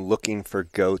going and looking for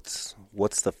goats,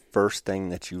 what's the first thing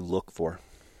that you look for?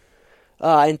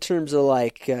 In terms of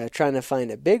trying to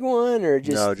find a big one, or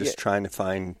just... No, just trying to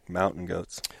find mountain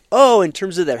goats. Oh, in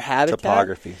terms of their habitat?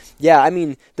 Topography. Yeah, I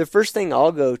mean, the first thing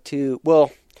I'll go to...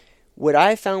 Well, what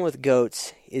I found with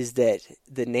goats is that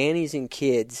the nannies and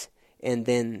kids, and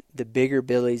then the bigger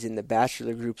billies and the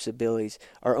bachelor groups of billies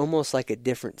are almost like a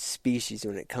different species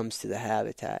when it comes to the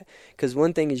habitat. Because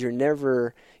one thing is you're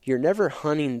never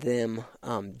hunting them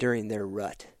during their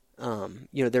rut.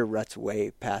 Their rut's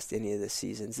way past any of the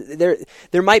seasons.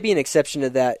 There might be an exception to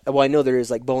that. Well, I know there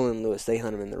is, like Bolin Lewis, they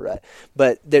hunt them in the rut,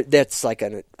 but that's like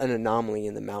an anomaly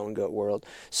in the mountain goat world.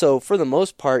 So for the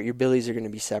most part, your billies are going to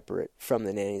be separate from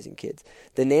the nannies and kids.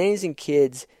 The nannies and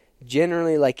kids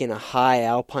generally, like in a high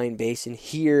alpine basin,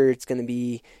 here it's going to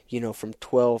be, from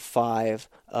 12.5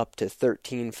 up to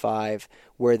 13.5,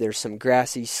 where there's some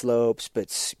grassy slopes,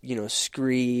 but,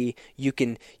 scree. You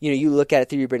can, you look at it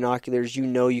through your binoculars,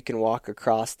 you can walk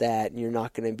across that, and you're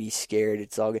not going to be scared.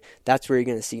 It's all good. That's where you're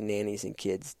going to see nannies and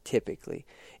kids, typically.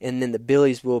 And then the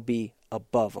billies will be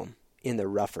above them in the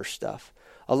rougher stuff.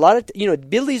 A lot of,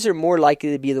 billies are more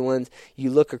likely to be the ones you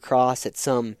look across at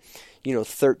some,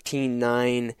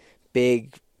 13.9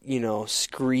 big,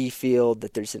 scree field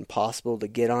that there's impossible to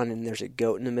get on, and there's a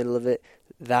goat in the middle of it.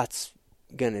 That's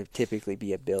going to typically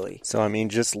be a billy. So, I mean,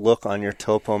 just look on your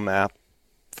topo map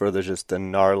for the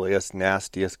gnarliest,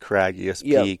 nastiest, craggiest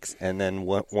peaks, and then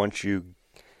once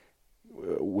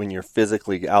when you're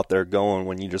physically out there going,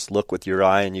 when you just look with your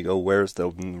eye and you go, where's the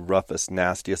roughest,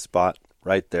 nastiest spot?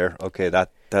 Right there. Okay,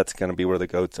 that's going to be where the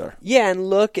goats are. Yeah, and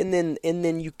look, and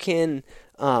then you can...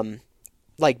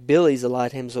 like billies, a lot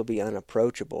of times will be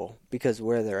unapproachable because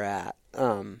where they're at.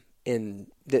 And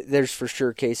there's for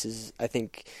sure cases, I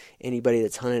think anybody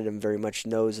that's hunted them very much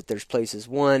knows that there's places,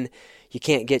 one, you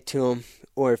can't get to them,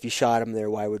 or if you shot them there,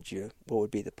 what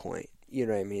would be the point? You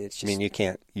know what I mean? It's just, you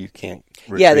can't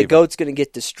yeah, the goat's going to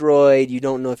get destroyed. You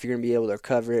don't know if you're going to be able to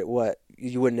recover it.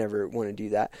 You would never want to do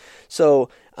that. So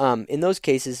in those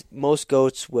cases, most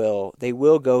goats will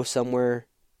go somewhere.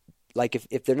 Like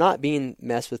if they're not being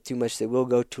messed with too much, they will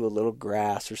go to a little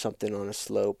grass or something on a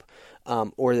slope,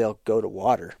 or they'll go to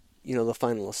water. They'll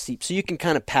find a little seep. So you can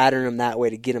kind of pattern them that way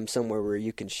to get them somewhere where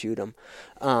you can shoot them.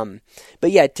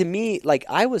 But yeah, to me, like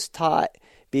I was taught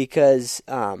because,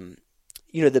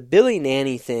 the billy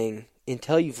nanny thing,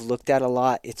 until you've looked at a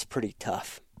lot, it's pretty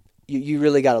tough. You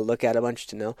really got to look at a bunch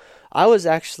to know. I was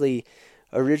actually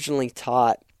originally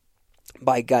taught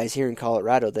by guys here in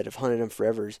Colorado that have hunted them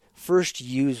forever, first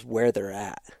use where they're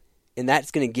at. And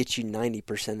that's going to get you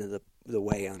 90% of the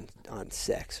way on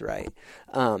sex, right?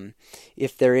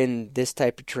 If they're in this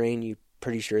type of terrain, you're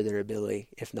pretty sure they're a billy.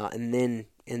 If not, and then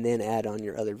and then add on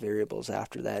your other variables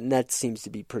after that. And that seems to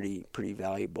be pretty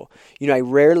valuable. I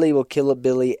rarely will kill a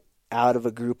billy out of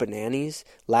a group of nannies.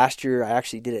 Last year I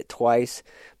actually did it twice,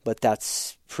 but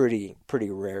that's pretty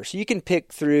rare. So you can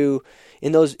pick through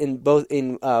one of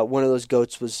those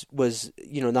goats was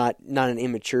not an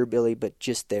immature billy, but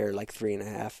just there like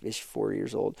 3.5-ish, 4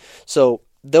 years old. So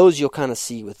those you'll kind of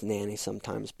see with nannies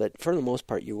sometimes, but for the most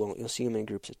part you won't. You'll see them in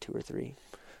groups of 2 or 3.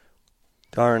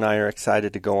 Dar and I are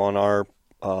excited to go on our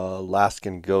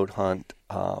Alaskan goat hunt.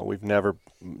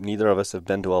 Neither of us have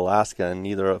been to Alaska, and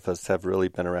neither of us have really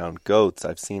been around goats.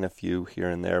 I've seen a few here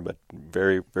and there, but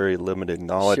very, very limited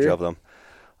knowledge of them.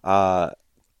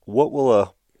 What will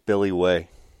a billy weigh?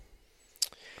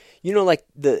 Like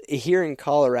here in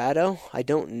Colorado, I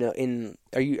don't know.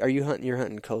 You're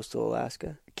hunting coastal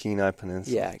Alaska? Kenai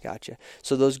Peninsula. Yeah, gotcha.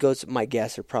 So those goats, my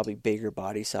guess, are probably bigger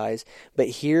body size. But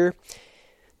here,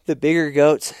 the bigger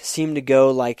goats seem to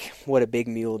go like what a big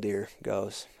mule deer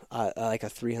goes. Like a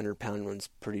 300-pound one's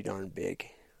pretty darn big.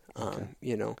 Okay.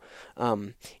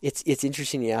 It's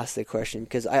interesting you ask the question,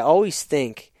 because I always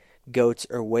think goats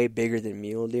are way bigger than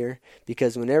mule deer,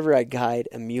 because whenever I guide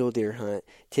a mule deer hunt,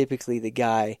 typically the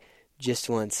guy just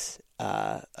wants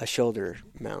a shoulder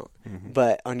mount. Mm-hmm.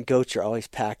 But on goats, you're always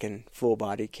packing full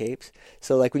body capes.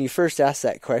 So like when you first asked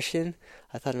that question,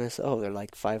 I thought to myself, they're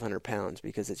like 500 pounds,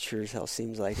 because it sure as hell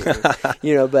seems like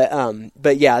it.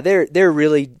 But yeah, they're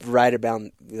really right about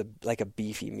like a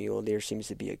beefy mule deer seems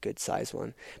to be a good size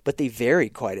one. But they vary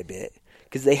quite a bit,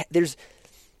 because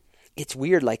it's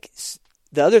weird. Like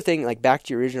the other thing, like back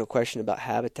to your original question about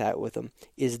habitat with them,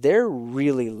 is they're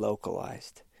really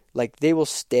localized. Like they will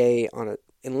stay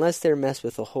unless they're messed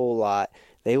with a whole lot,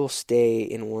 they will stay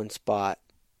in one spot,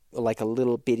 like a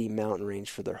little bitty mountain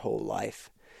range for their whole life.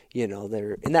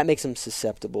 And that makes them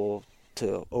susceptible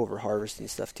to over-harvest and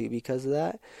stuff too because of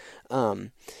that.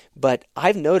 But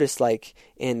I've noticed,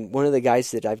 and one of the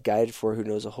guys that I've guided for who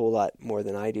knows a whole lot more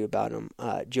than I do about them,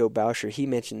 Joe Bauscher, he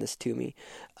mentioned this to me,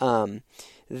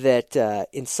 that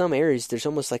in some areas there's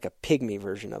almost like a pygmy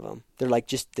version of them. They're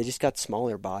they just got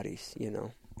smaller bodies,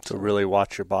 So really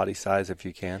watch your body size if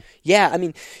you can. Yeah, I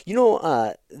mean,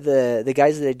 the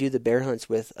guys that I do the bear hunts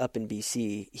with up in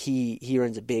BC, he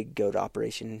runs a big goat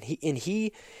operation.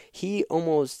 He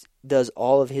almost does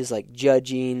all of his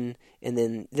judging, and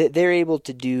then they're able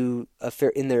to do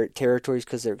in their territories,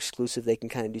 because they're exclusive. They can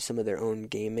kind of do some of their own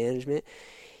game management.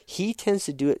 He tends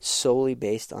to do it solely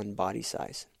based on body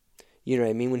size. You know what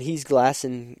I mean? When he's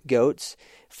glassing goats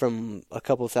from a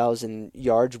couple thousand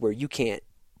yards, where you can't.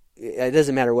 It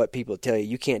doesn't matter what people tell you.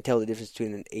 You can't tell the difference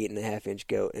between an 8.5-inch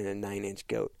goat and a 9-inch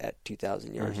goat at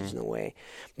 2,000 yards. Mm-hmm. There's no way.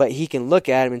 But he can look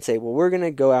at him and say, well, we're going to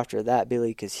go after that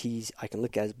billy because I can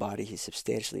look at his body. He's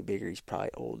substantially bigger. He's probably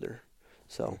older.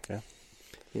 So, okay.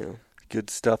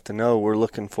 Good stuff to know. We're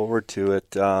looking forward to it.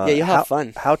 Yeah, you'll have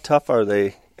fun. How tough are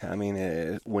they? I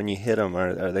mean, when you hit them,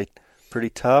 are they pretty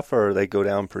tough, or they go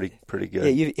down pretty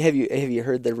good? Yeah, have you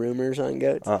heard the rumors on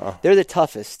goats? They're the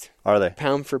toughest. Are they?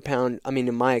 Pound for pound, I mean,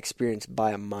 in my experience,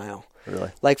 by a mile.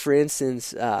 Really? Like, for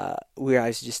instance, I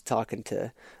was just talking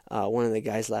to one of the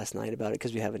guys last night about it,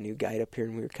 because we have a new guide up here,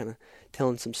 and we were kind of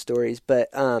telling some stories. But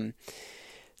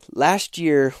last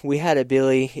year, we had a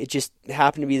billy. It just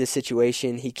happened to be the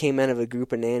situation. He came out of a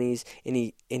group of nannies,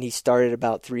 and he started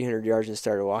about 300 yards and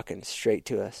started walking straight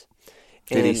to us.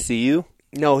 Did he see you?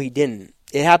 No, he didn't.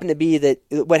 It happened to be that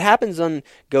what happens on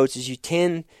goats is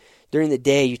during the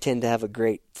day, you tend to have a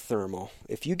great thermal.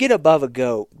 If you get above a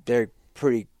goat, they're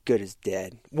pretty good as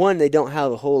dead. One, they don't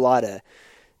have a whole lot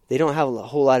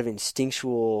of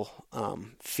instinctual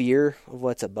fear of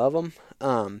what's above them.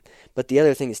 But the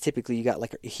other thing is, typically you got,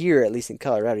 here, at least in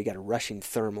Colorado, you got a rushing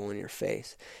thermal in your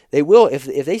face. They will, if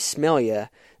they smell you,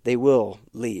 they will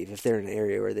leave if they're in an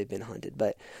area where they've been hunted.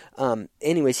 But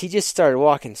anyways, he just started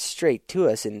walking straight to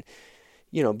us, and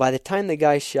by the time the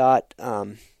guy shot,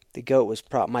 the goat was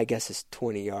my guess is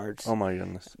 20 yards. Oh my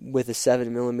goodness! With a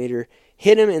 7mm,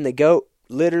 hit him, and the goat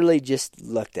literally just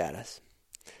looked at us.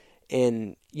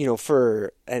 And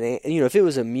if it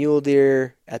was a mule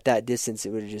deer at that distance, it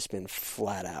would have just been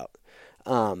flat out.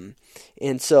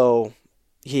 And so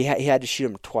he had to shoot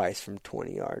him twice from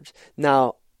 20 yards.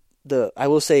 Now, I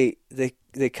will say the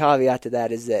caveat to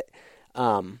that is that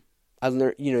I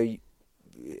learned,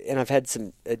 and I've had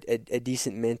a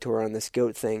decent mentor on this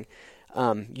goat thing.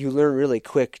 You learn really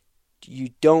quick. You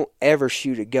don't ever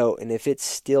shoot a goat, and if it's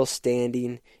still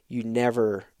standing, you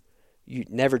never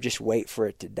just wait for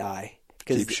it to die.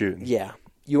 Keep shooting. Yeah,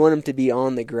 you want them to be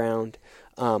on the ground.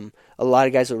 A lot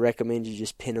of guys will recommend you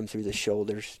just pin them through the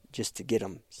shoulders just to get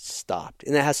them stopped.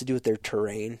 And that has to do with their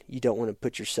terrain. You don't want to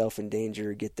put yourself in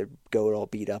danger or get the goat all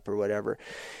beat up or whatever.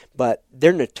 But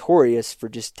they're notorious for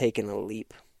just taking a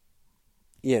leap,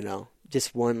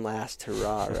 just one last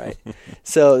hurrah, right?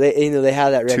 So they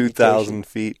have that reputation. 2,000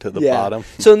 feet to the bottom.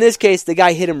 So in this case, the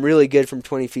guy hit him really good from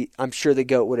 20 feet. I'm sure the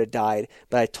goat would have died,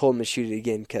 but I told him to shoot it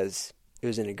again because it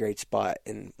was in a great spot,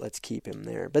 and let's keep him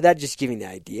there. But that just giving the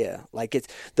idea. Like, it's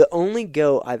the only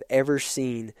goat I've ever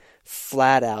seen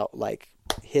flat out, like,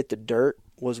 hit the dirt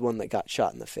was one that got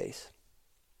shot in the face.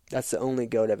 That's the only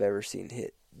goat I've ever seen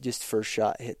hit. Just first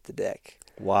shot hit the deck.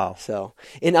 Wow. So,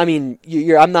 and I mean,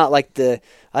 I'm not like I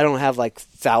don't have like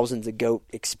thousands of goat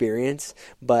experience,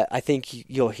 but I think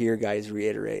you'll hear guys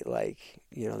reiterate, like,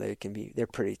 they're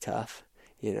pretty tough,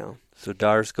 So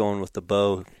Dar's going with the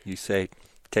bow. You say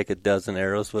take a dozen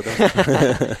arrows with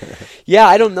him? Yeah,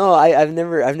 I don't know. I've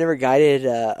never guided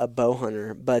a bow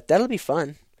hunter, but that'll be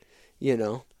fun,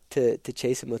 to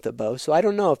chase him with a bow. So I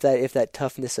don't know if that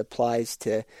toughness applies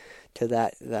to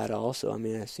that also. I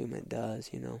mean, I assume it does,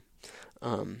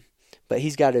 But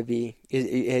he's got to be.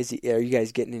 Are you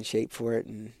guys getting in shape for it?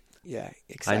 And yeah,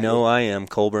 excited? I know I am,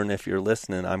 Colburn. If you're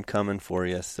listening, I'm coming for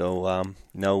you. So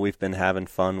no, we've been having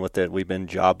fun with it. We've been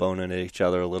jawboning at each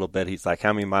other a little bit. He's like,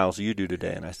 "How many miles do you do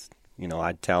today?" And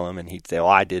I'd tell him, and he'd say, "Oh,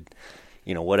 I did,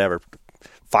 whatever."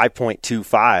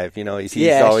 5.25,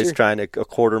 he's always trying to a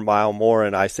quarter mile more,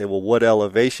 and I say, well, what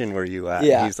elevation were you at?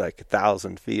 Yeah. He's like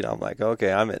 1,000 feet. I'm like,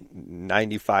 okay, I'm at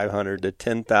 9,500 to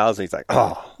 10,000. He's like,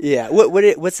 oh. Yeah.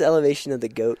 What's the elevation of the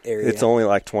goat area? It's only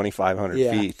like 2,500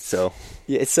 feet. So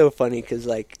yeah, it's so funny because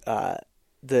like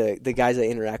the guys I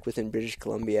interact with in British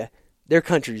Columbia, their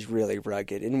country's really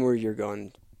rugged, and where you're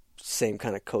going, same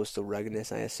kind of coastal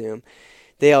ruggedness, I assume.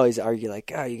 They always argue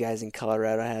like, oh, you guys in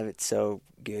Colorado have it so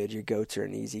good. Your goats are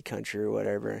an easy country or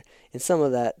whatever. And some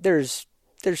of that, there's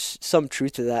some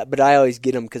truth to that. But I always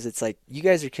get them because it's like, you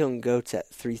guys are killing goats at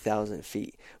 3,000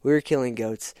 feet. We were killing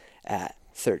goats at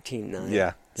 13,900.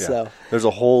 Yeah. So there's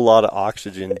a whole lot of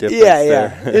oxygen difference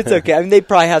there. Yeah, it's okay. I mean, they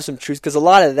probably have some truth because a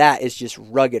lot of that is just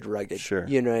rugged. Sure.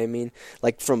 You know what I mean?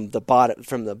 Like from the bottom,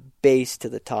 from the base to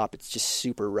the top, it's just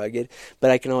super rugged.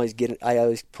 But I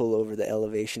always pull over the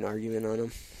elevation argument on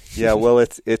them. Yeah, well,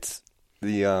 it's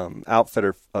the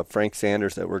outfitter Frank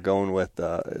Sanders that we're going with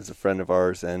is a friend of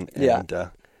ours, and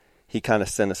he kind of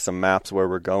sent us some maps where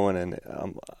we're going, and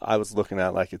I was looking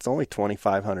at like it's only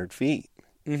 2,500 feet.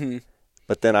 Mm-hmm.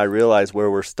 But then I realized where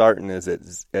we're starting is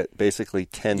at basically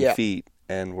 10 feet,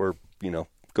 and we're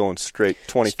going straight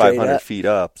 2,500 feet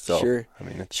up. So sure, I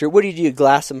mean, sure. What do you do?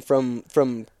 Glass them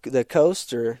from the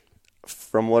coast, or?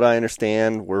 From what I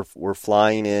understand, we're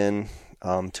flying in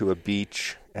to a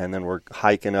beach, and then we're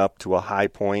hiking up to a high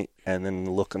point, and then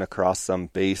looking across some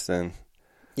basin.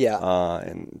 Yeah.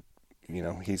 And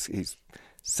he's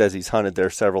says he's hunted there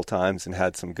several times and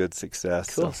had some good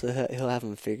success. Cool. So he'll have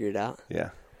them figured out.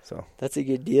 Yeah. So that's a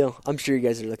good deal. I'm sure you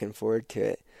guys are looking forward to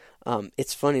it.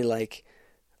 It's funny, like,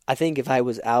 I think if I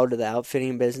was out of the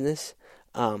outfitting business,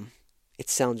 it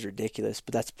sounds ridiculous,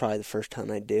 but that's probably the first hunt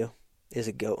I'd do is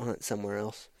a goat hunt somewhere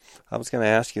else. I was going to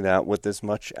ask you that, with as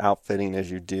much outfitting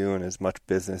as you do and as much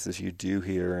business as you do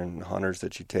here and hunters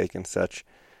that you take and such,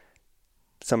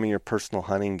 some of your personal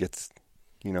hunting gets,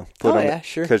 put on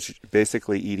sure. Because you're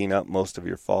basically eating up most of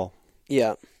your fall.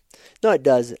 Yeah. No, it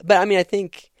does. But I mean, I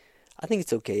think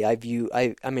it's okay. I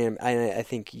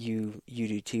think you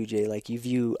do too, Jay. Like, you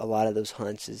view a lot of those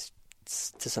hunts as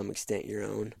to some extent your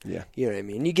own. Yeah. You know what I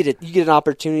mean? You get an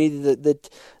opportunity that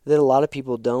a lot of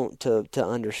people don't to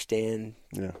understand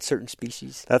certain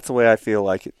species. That's the way I feel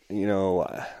like,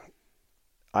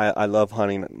 I love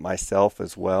hunting myself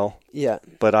as well. Yeah.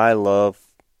 But I love,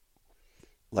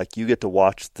 like, you get to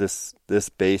watch this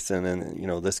basin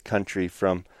and, this country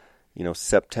from,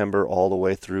 September all the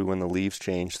way through when the leaves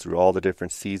change, through all the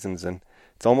different seasons. And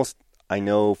it's almost, I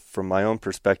know from my own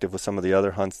perspective with some of the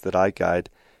other hunts that I guide,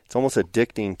 it's almost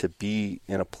addicting to be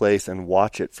in a place and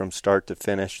watch it from start to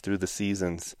finish through the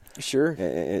seasons. Sure.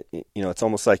 It's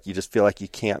almost like you just feel like you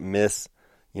can't miss,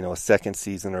 a second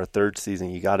season or a third season.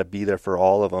 You got to be there for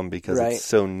all of them because it's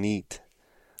so neat.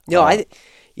 No, I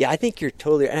think you're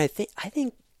totally, and I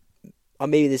think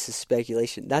maybe this is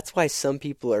speculation. That's why some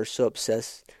people are so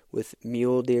obsessed with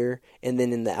mule deer, and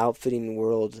then in the outfitting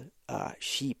world,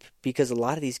 sheep, because a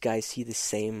lot of these guys see they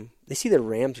see the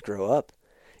rams grow up.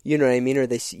 You know what I mean? Or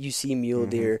you see mule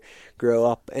deer grow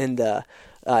up, and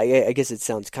I guess it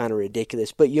sounds kind of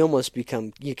ridiculous, but you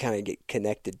kind of get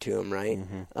connected to them, right?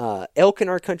 Mm-hmm. Elk in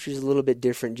our country is a little bit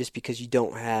different, just because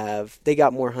they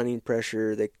got more hunting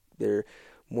pressure. They're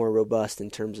more robust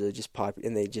in terms of just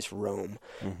and they just roam.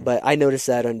 But I notice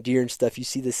that on deer and stuff, you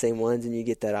see the same ones and you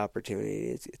get that opportunity.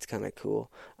 It's kind of cool.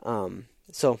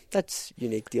 So that's a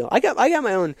unique deal. I got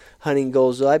my own hunting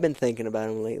goals though. I've been thinking about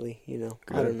them lately. Good.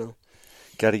 I don't know.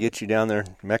 Got to get you down there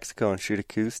in Mexico and shoot a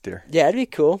Coues deer. Yeah, it'd be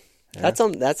cool. Yeah. That's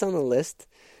on the list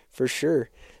for sure.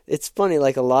 It's funny,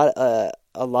 like a lot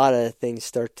of things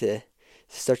start to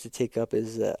take up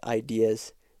as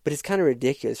ideas, but it's kind of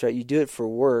ridiculous, right? You do it for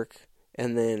work,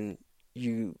 and then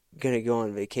you gonna go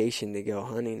on vacation to go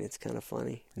hunting. It's kind of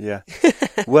funny. Yeah.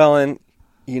 Well, and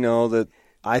that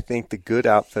I think the good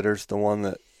outfitters, the one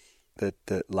that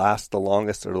last the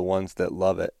longest, are the ones that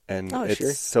love it, and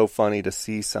it's so funny to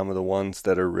see some of the ones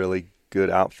that are really good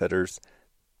outfitters.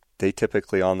 They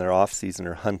typically on their off season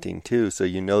are hunting too, so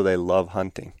they love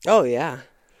hunting. Oh yeah,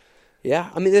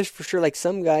 yeah. I mean, there's for sure like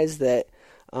some guys that,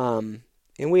 and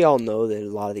we all know that a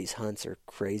lot of these hunts are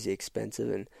crazy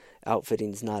expensive, and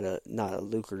outfitting's not a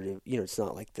lucrative. It's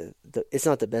not like it's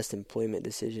not the best employment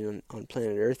decision on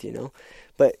planet Earth.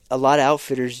 But a lot of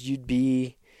outfitters,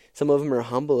 some of them are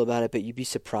humble about it, but you'd be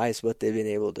surprised what they've been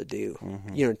able to do.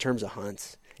 In terms of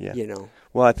hunts. Yeah.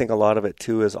 Well, I think a lot of it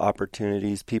too is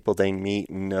opportunities, people they meet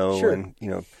and know, sure. And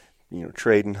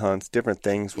trading hunts, different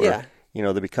things where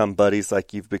they become buddies.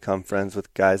 Like you've become friends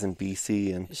with guys in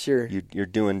BC, and sure. You're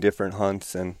doing different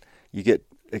hunts, and you get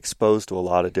exposed to a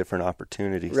lot of different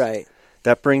opportunities. Right.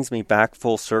 That brings me back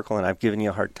full circle, and I've given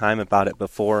you a hard time about it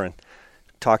before, and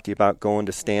talked to you about going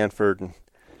to Stanford and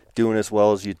doing as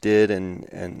well as you did,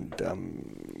 and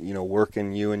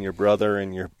working you and your brother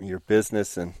and your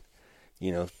business, and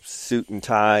suit and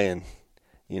tie, and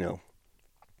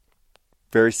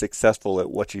very successful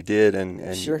at what you did,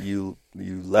 and sure. you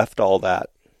left all that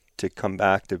to come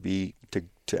back to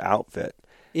outfit.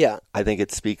 Yeah. I think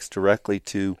it speaks directly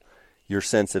to your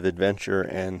sense of adventure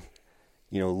and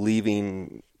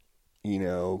leaving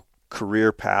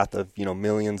career path of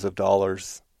millions of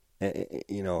dollars,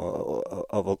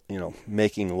 of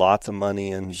making lots of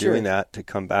money and sure. doing that to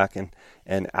come back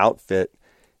and outfit.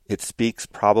 It speaks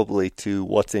probably to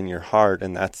what's in your heart,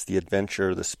 and that's the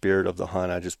adventure, the spirit of the hunt.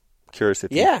 I'm just curious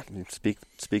if you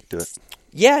speak to it.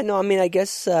 Yeah, no, I mean, I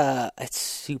guess it's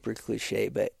super cliche,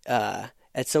 but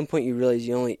at some point you realize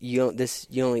you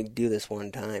only do this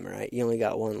one time, right? You only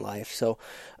got one life. So,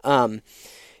 and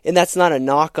that's not a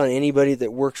knock on anybody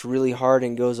that works really hard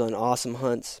and goes on awesome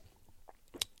hunts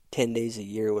 10 days a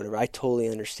year or whatever. I totally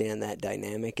understand that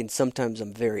dynamic, and sometimes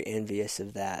I'm very envious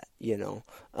of that,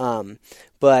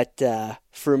 But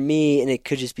for me, and it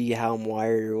could just be how I'm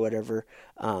wired or whatever,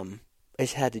 I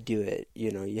just had to do it.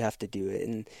 You have to do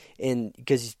it, and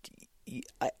because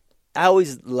I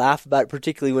always laugh about it,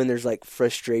 particularly when there's like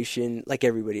frustration, like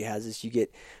everybody has this. You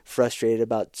get frustrated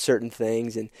about certain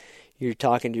things, and you're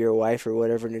talking to your wife or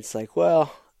whatever, and it's like,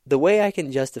 well, the way I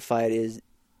can justify it is,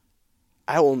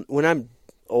 when I'm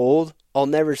old, I'll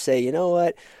never say, you know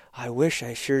what, I wish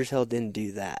I sure as hell didn't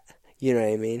do that. You know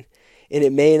what I mean? And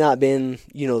it may not been,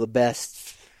 the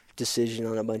best decision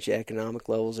on a bunch of economic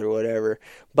levels or whatever,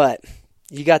 but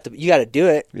you got to do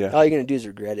it. Yeah. All you're going to do is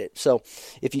regret it. So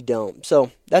if you don't.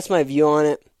 So that's my view on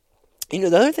it. The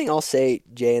other thing I'll say,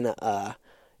 Jay, and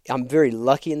I'm very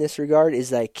lucky in this regard, is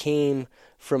that I came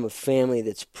from a family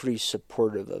that's pretty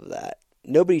supportive of that.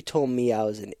 Nobody told me I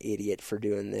was an idiot for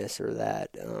doing this or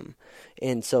that.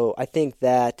 And so I think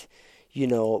that,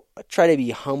 try to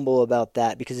be humble about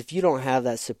that, because if you don't have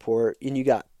that support and you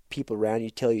got people around you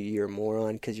tell you're a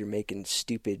moron because you're making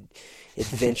stupid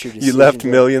adventure decisions. You left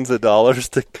millions of dollars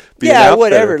to be an outfitter.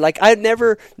 Whatever. Like, I've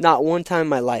never, not one time in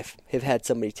my life, have had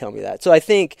somebody tell me that. So I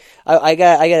think you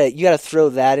got to throw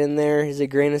that in there as a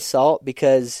grain of salt,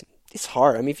 because it's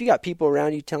hard. I mean, if you got people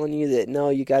around you telling you that, no,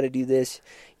 you got to do this,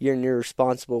 you're an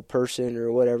irresponsible person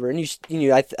or whatever. And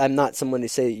I'm not someone to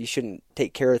say that you shouldn't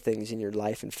take care of things in your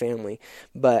life and family,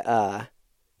 but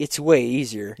it's way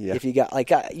easier if you got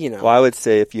Well, I would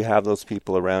say if you have those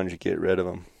people around you, get rid of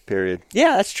them. Period.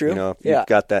 Yeah, that's true. If you've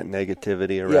got that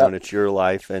negativity around, it's your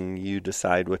life, and you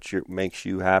decide what makes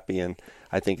you happy. And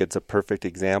I think it's a perfect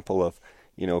example of,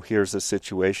 here's a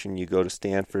situation. You go to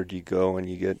Stanford, you go and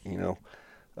you get,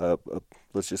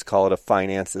 let's just call it a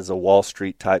finances, a Wall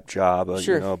Street type job,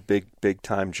 a big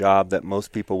time job that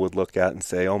most people would look at and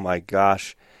say, oh my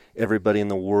gosh, everybody in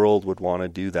the world would want to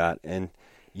do that. And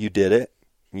you did it.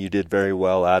 You did very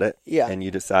well at it. Yeah. And you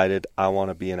decided, I want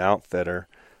to be an outfitter.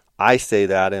 I say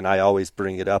that, and I always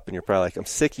bring it up, and you're probably like, I'm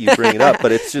sick of you bringing it up,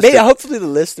 but it's just hopefully the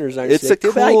listeners aren't sick.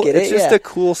 It's just a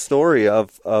cool story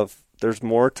of there's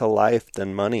more to life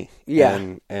than money.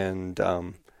 Yeah. And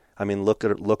I mean,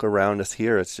 look around us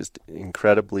here. It's just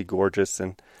incredibly gorgeous,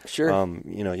 and sure,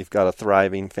 you know, you've got a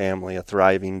thriving family, a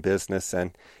thriving business,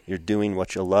 and you're doing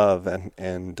what you love,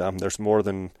 and there's more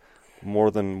than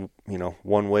you know,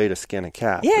 one way to skin a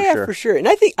cat. Yeah, for sure. And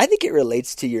I think it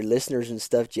relates to your listeners and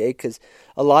stuff, Jay, because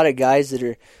a lot of guys that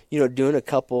are, you know, doing a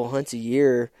couple hunts a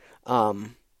year,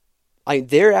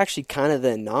 they're actually kind of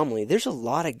the anomaly. There's a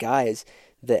lot of guys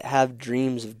that have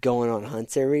dreams of going on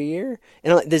hunts every year,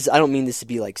 and I don't mean this to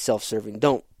be like self-serving.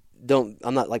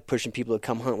 I'm not like pushing people to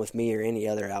come hunt with me or any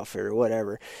other outfit or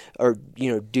whatever, or,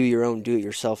 you know, do your own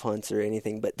do-it-yourself hunts or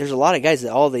anything. But there's a lot of guys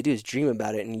that all they do is dream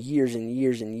about it, and years and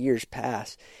years and years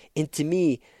pass. And to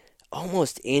me,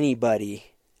 almost anybody,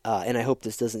 and I hope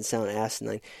this doesn't sound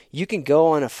asinine, you can go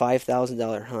on a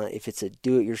 $5,000 hunt if it's a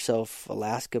do-it-yourself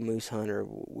Alaska moose hunt or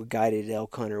guided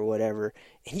elk hunt or whatever,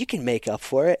 and you can make up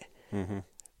for it. Mm-hmm.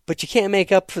 But you can't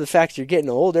make up for the fact you're getting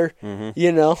older,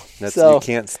 you know. You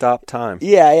can't stop time.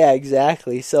 Yeah,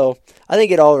 exactly. So I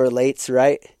think it all relates,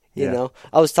 right? You know,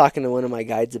 I was talking to one of my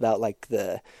guides about like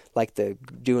the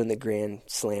doing the Grand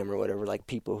Slam or whatever, like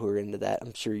people who are into that.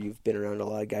 I'm sure you've been around a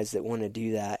lot of guys that want to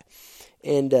do that,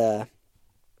 and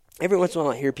every once in a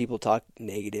while I hear people talk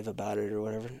negative about it or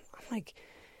whatever. I'm like,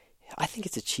 I think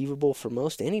it's achievable for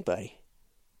most anybody.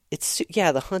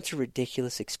 The hunts are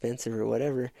ridiculous expensive or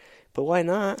whatever, but why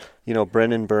not? You know,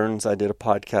 Brendan Burns, I did a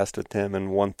podcast with him,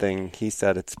 and one thing he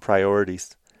said, it's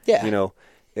priorities. Yeah. You know,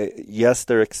 yes,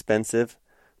 they're expensive,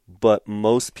 but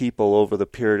most people over the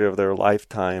period of their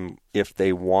lifetime, if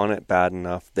they want it bad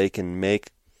enough, they can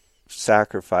make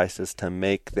sacrifices to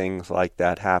make things like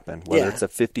that happen. Whether it's a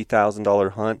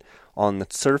 $50,000 hunt, on the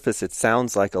surface it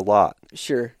sounds like a lot.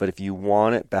 Sure. But if you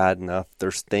want it bad enough,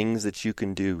 there's things that you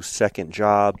can do, second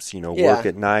jobs, you know, work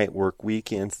at night, work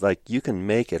weekends, like you can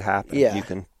make it happen. Yeah. You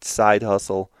can side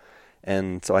hustle.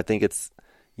 And so I think it's,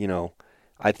 you know,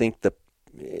 I think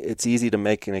it's easy to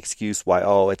make an excuse why,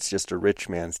 it's just a rich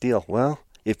man's deal. Well,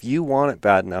 if you want it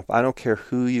bad enough, I don't care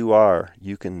who you are,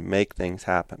 you can make things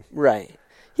happen. Right.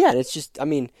 Yeah, and it's just, I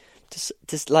mean,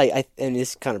 just like, and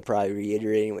this kind of probably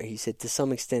reiterating what he said, to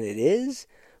some extent it is,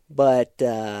 but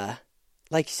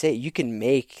like you say, you can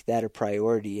make that a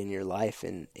priority in your life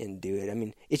and do it. I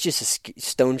mean, it's just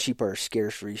stone sheep are a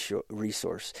scarce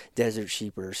resource. Desert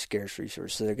sheep are a scarce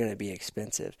resource, so they're going to be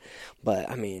expensive. But,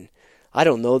 I mean, I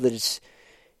don't know that it's,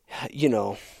 you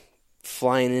know,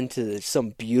 flying into some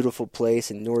beautiful place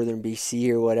in northern BC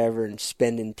or whatever and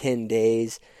spending 10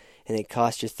 days and it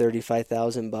costs you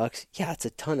 $35,000. Yeah, it's a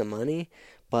ton of money,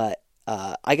 but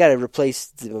I got to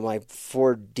replace my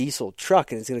Ford diesel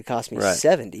truck, and it's going to cost me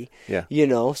 $70. Yeah, you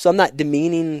know. So I'm not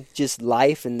demeaning just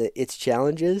life and its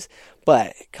challenges,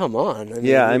 but come on.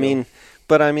 I mean,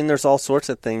 there's all sorts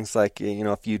of things like, you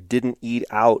know, if you didn't eat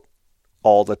out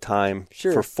all the time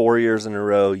for 4 years in a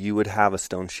row, you would have a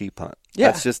stone sheep hunt.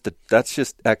 Yeah, that's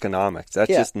just economics.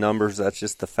 That's just numbers. That's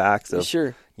just the facts of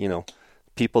you know.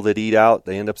 People that eat out,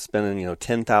 they end up spending, you know,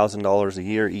 $10,000 a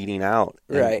year eating out.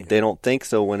 And they don't think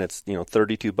so when it's, you know,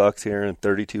 $32 here and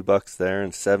 $32 there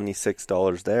and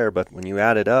 $76 there. But when you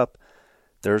add it up,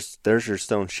 there's your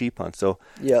stone sheep hunt. So,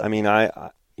 I mean,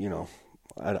 I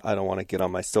don't want to get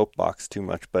on my soapbox too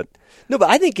much, but no, but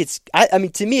I think I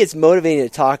mean, to me, it's motivating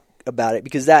to talk about it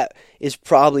because that is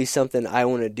probably something I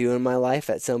want to do in my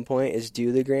life at some point, is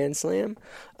do the Grand Slam.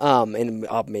 And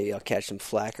maybe I'll catch some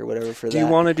flack or whatever for that. Do you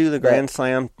want to do the Grand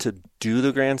Slam to do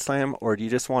the Grand Slam, or do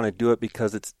you just want to do it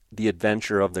because it's the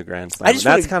adventure of the Grand Slam? I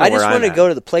just want to go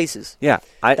to the places. Yeah.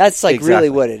 That's like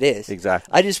really what it is.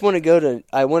 Exactly. I just want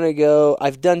to go,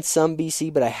 I've done some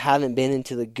BC, but I haven't been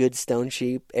into the good stone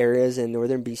sheep areas in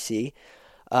northern BC.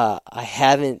 I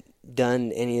haven't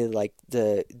done any of like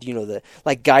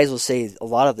like guys will say a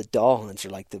lot of the doll hunts are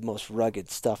like the most rugged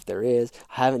stuff there is.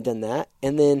 I haven't done that.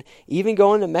 And then even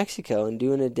going to Mexico and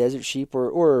doing a desert sheep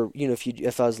or you know,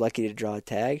 if I was lucky to draw a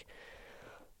tag,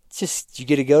 it's just, you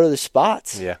get to go to the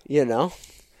spots. Yeah. You know?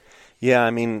 Yeah,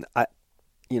 I mean,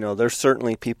 there's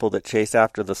certainly people that chase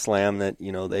after the slam that,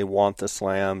 you know, they want the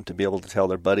slam to be able to tell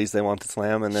their buddies they want the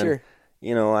slam, and then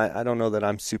you know, I don't know that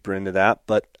I'm super into that,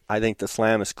 but I think the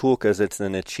slam is cool because it's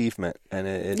an achievement, and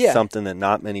it's something that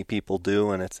not many people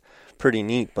do, and it's pretty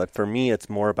neat. But for me,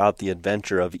 it's more about the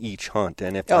adventure of each hunt,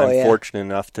 and if I'm fortunate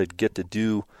enough to get to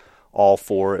do all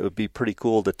four, it would be pretty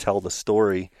cool to tell the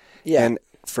story. Yeah. And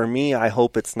for me, I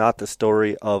hope it's not the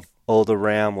story of, the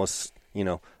ram was,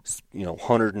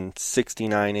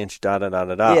 169 inch,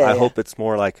 I hope it's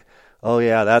more like,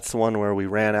 that's the one where we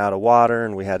ran out of water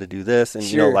and we had to do this, and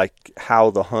you know, like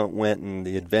how the hunt went and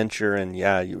the adventure, and we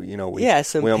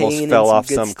almost fell off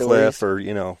some cliff or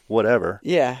whatever.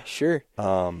 Yeah, sure.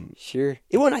 Sure.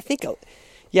 Well, I think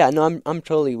Yeah, no, I'm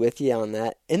totally with you on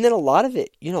that. And then a lot of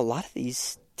it, a lot of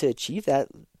these, to achieve that,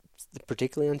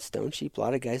 particularly on stone sheep, a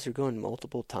lot of guys are going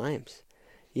multiple times.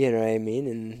 You know what I mean?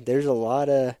 And there's a lot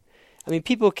of,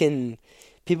 people can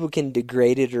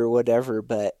degrade it or whatever,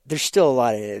 but there's still a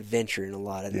lot of adventure in a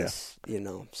lot of this,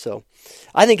 So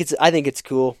I think it's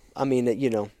cool. I mean,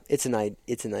 it's an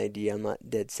idea. I'm not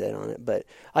dead set on it, but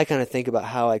I kind of think about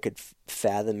how I could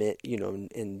fathom it,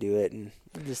 and do it, and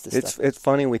just the stuff. It's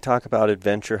funny, we talk about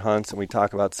adventure hunts and we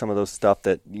talk about some of those stuff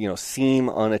that seem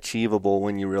unachievable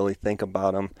when you really think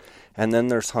about them. And then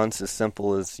there's hunts as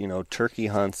simple as, turkey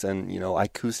hunts, and, I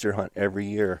Cousteau hunt every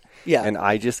year. Yeah. And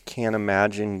I just can't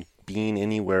imagine being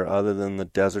anywhere other than the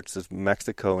deserts of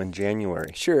Mexico in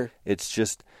January. Sure. It's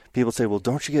just, people say, well,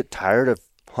 don't you get tired of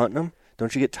hunting them?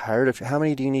 Don't you get tired of, how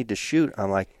many do you need to shoot?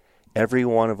 I'm like, every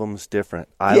one of them's different.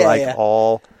 I like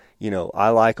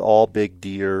all big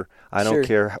deer. I don't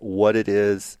care what it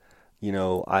is.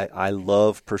 I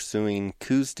love pursuing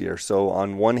Coues deer. So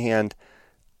on one hand,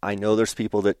 I know there's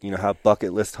people that, have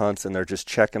bucket list hunts and they're just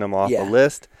checking them off the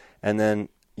list. And then,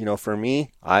 for me,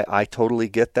 I totally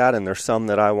get that. And there's some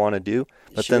that I want to do,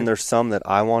 but then there's some that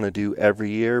I want to do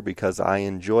every year because I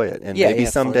enjoy it. And maybe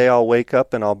someday I'll wake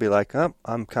up and I'll be like, oh,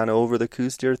 I'm kind of over the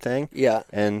Coues deer thing. Yeah.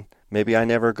 And maybe I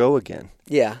never go again.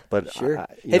 Yeah. But sure.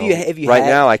 Have you right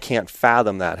now, I can't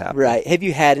fathom that happening. Right. Have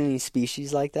you had any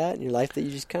species like that in your life that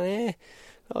you just kind of,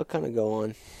 I'll kind of go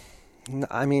on?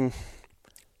 I mean,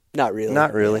 not really.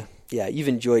 Not really. Yeah, you've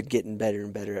enjoyed getting better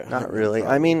and better at hunting. Not really.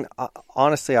 I mean,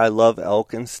 honestly, I love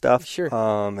elk and stuff. Sure.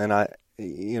 And I,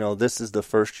 this is the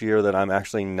first year that I'm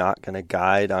actually not going to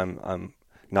guide. I'm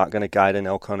not going to guide an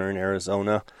elk hunter in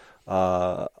Arizona.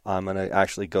 I'm going to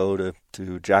actually go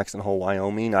to Jackson Hole,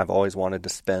 Wyoming. I've always wanted to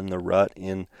spend the rut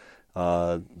in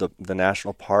the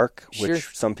national park,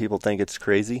 which some people think it's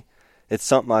crazy. It's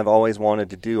something I've always wanted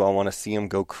to do. I want to see them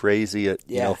go crazy at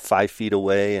 5 feet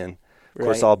away, and of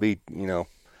course I'll be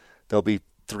there'll be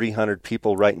 300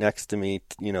 people right next to me,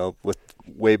 with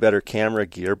way better camera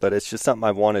gear, but it's just something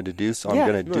I've wanted to do, so I'm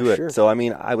going to do it. So, I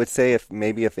mean, I would say if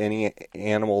any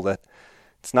animal that,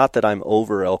 it's not that I'm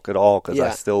over elk at all, because I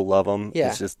still love them.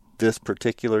 It's just this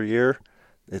particular year,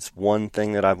 it's one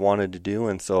thing that I've wanted to do,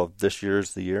 and so this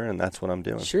year's the year, and that's what I'm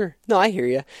doing. Sure. No, I hear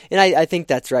you. And I think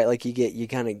that's right. Like, you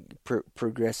kind of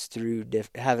progress through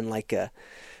having like a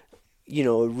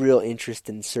real interest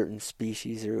in certain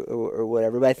species or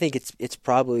whatever. But I think it's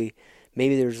probably,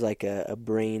 maybe there's like a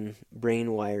brain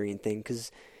wiring thing,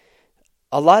 because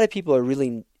a lot of people are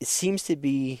really, it seems to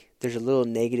be, there's a little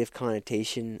negative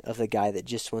connotation of the guy that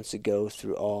just wants to go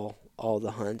through all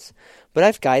the hunts. But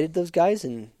I've guided those guys,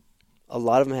 and a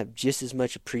lot of them have just as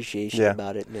much appreciation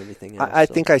about it and everything else. I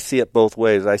think I see it both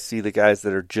ways. I see the guys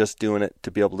that are just doing it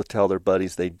to be able to tell their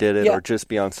buddies they did it or just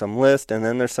be on some list. And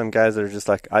then there's some guys that are just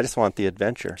like, I just want the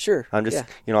adventure. Sure. I'm just,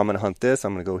 I'm going to hunt this.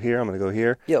 I'm going to go here. I'm going to go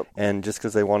here. Yep. And just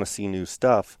because they want to see new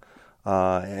stuff.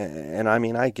 And I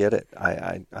mean, I get it.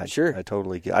 I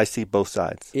totally get it. I see both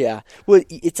sides. Yeah. Well,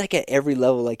 it's like at every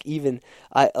level. Like, even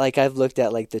I've looked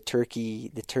at like the turkey.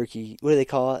 What do they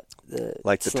call it?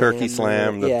 The turkey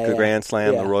slam, the grand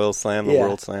slam, the royal slam, the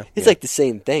world slam. It's like the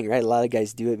same thing, right? A lot of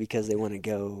guys do it because they want to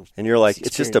go. And you're like,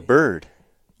 it's just a bird.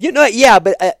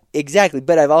 But exactly.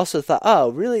 But I've also thought,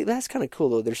 oh, really? That's kind of cool,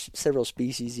 though. There's several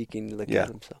species you can look at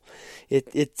them. So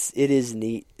it is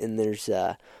neat, and there's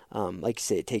like you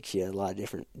say, it takes you a lot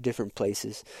of different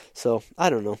places. So I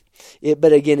don't know.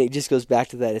 But again, it just goes back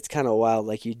to that. It's kind of wild.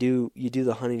 Like, you do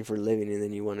the hunting for a living, and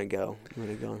then you want to go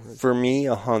and hunt. For me,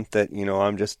 a hunt that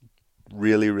I'm just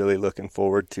really, really looking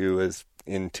forward to is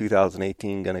in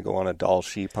 2018 going to go on a Dall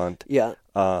sheep hunt. Yeah.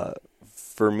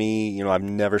 For me, I've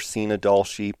never seen a Dall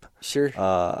sheep. Sure.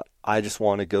 I just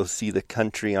want to go see the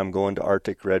country. I'm going to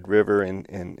Arctic Red River and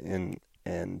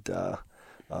the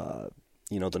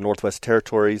Northwest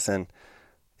Territories, and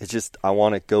it's just, I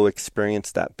want to go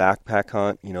experience that backpack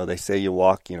hunt. They say you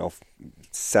walk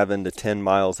 7 to 10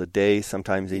 miles a day,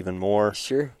 sometimes even more.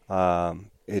 Sure.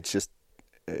 It's just,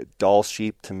 Dall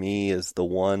sheep to me is the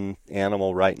one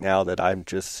animal right now that I'm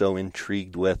just so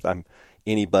intrigued with.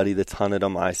 Anybody that's hunted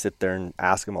them, I sit there and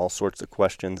ask them all sorts of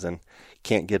questions and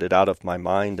can't get it out of my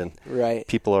mind. And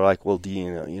people are like, well, do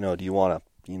you want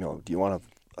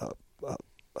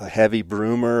a heavy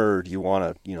broomer, or do you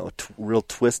want a real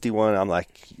twisty one? I'm like,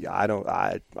 I don't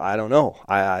know.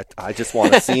 I just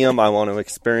want to see them. I want to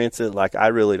experience it. Like, I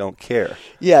really don't care.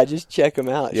 Yeah, just check them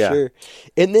out. Yeah. Sure.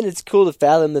 And then it's cool to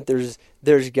fathom that there's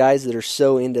there's guys that are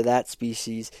so into that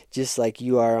species, just like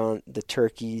you are on the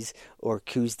turkeys or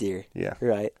Coues deer. Yeah.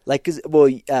 Right. Like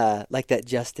like that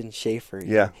Justin Schaefer.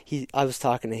 Yeah. I was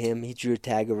talking to him. He drew a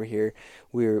tag over here.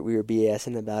 We were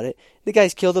BSing about it. The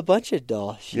guy's killed a bunch of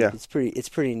Dall sheep. Yeah. It's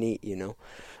pretty neat,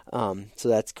 So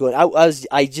that's good.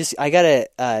 I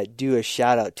gotta do a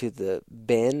shout out to the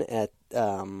Ben at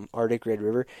Arctic Red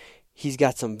River. He's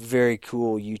got some very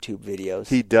cool YouTube videos.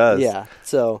 He does. Yeah.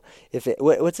 So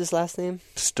what's his last name?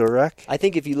 Sturek? I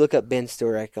think if you look up Ben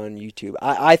Sturek on YouTube,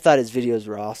 I thought his videos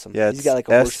were awesome. Yeah, he's got like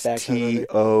a horseback. Stourac,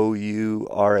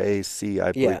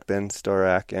 I believe, Ben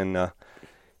Sturek, and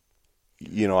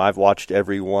I've watched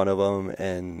every one of them,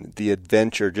 and the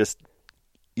adventure just.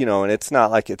 And it's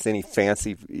not like it's any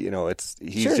fancy,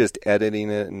 he's just editing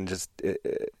it and just,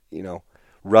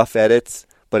 rough edits,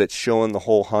 but it's showing the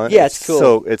whole hunt. Yeah, it's cool.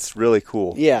 So it's really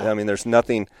cool. Yeah. I mean, there's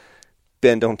nothing,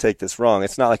 Ben, don't take this wrong.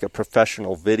 It's not like a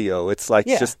professional video. It's like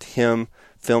just him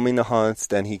filming the hunts,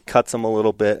 then he cuts them a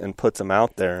little bit and puts them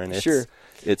out there. And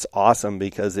it's awesome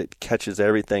because it catches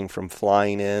everything from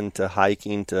flying in to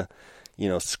hiking to,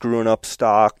 screwing up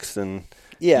stalks and,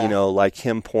 like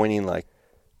him pointing like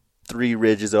 3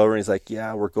 ridges over, and he's like,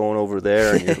 "Yeah, we're going over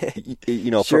there." And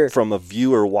you're, from a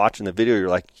viewer watching the video, you're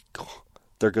like, oh,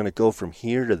 "They're going to go from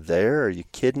here to there? Are you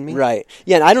kidding me?" Right?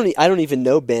 Yeah, and I don't even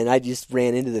know Ben. I just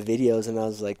ran into the videos, and I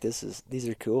was like, "These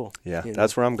are cool." Yeah,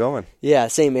 that's where I'm going. Yeah,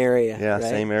 same area. Yeah, right?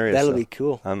 same area. That'll be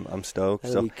cool. I'm stoked.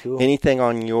 That'll be cool. Anything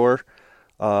on your,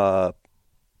 in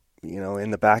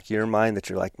the back of your mind that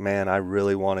you're like, "Man, I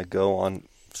really want to go on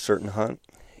certain hunt"?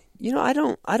 I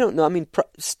don't know. I mean,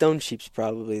 stone sheep's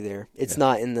probably there. It's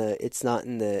not in the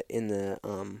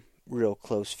real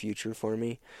close future for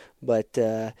me, but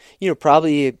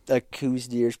probably a Coues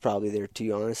deer's probably there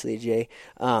too. Honestly, Jay,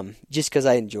 just because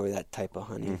I enjoy that type of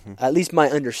hunting. Mm-hmm. At least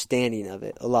my understanding of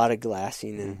it. A lot of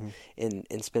glassing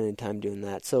and spending time doing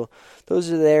that. So those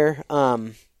are there.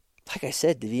 Like I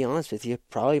said, to be honest with you,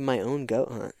 probably my own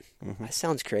goat hunt. Mm-hmm. That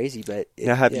sounds crazy, but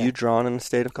have you drawn in the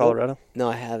state of Colorado? No,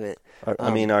 I haven't.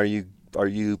 Are you?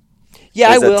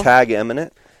 Yeah, I will. Is a tag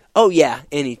imminent? Oh yeah,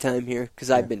 anytime here because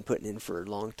I've been putting in for a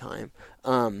long time.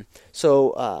 I'll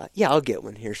get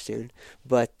one here soon.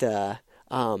 But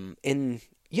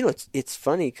it's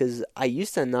funny because I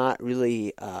used to not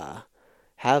really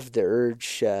have the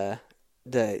urge.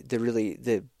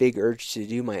 The big urge to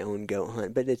do my own goat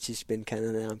hunt, but it's just been kind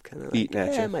of now I'm kind of eating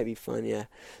at you. It might be fun, yeah.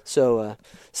 So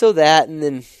that, and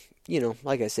then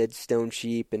like I said, stone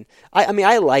sheep, and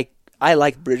I like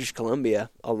British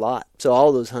Columbia a lot. So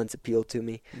all those hunts appeal to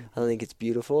me. I think it's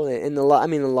beautiful, and a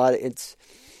lot of it's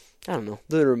I don't know,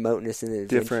 the remoteness and the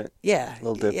adventure. Different, yeah, a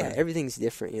little different. Yeah, everything's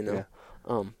different, Yeah.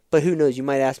 But who knows? You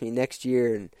might ask me next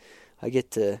year, and I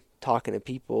get to talking to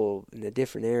people in a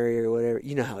different area or whatever.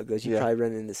 You know how it goes. You probably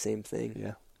run into the same thing.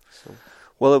 Yeah. So.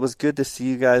 Well, it was good to see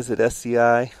you guys at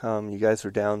SCI. You guys were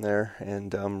down there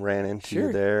and ran into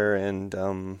you there.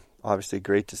 And obviously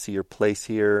great to see your place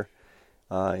here.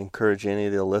 Encourage any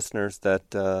of the listeners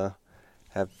that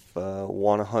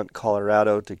want to hunt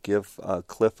Colorado to give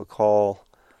Cliff a call.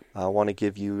 I want to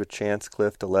give you a chance,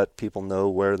 Cliff, to let people know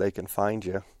where they can find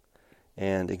you.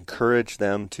 And encourage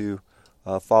them to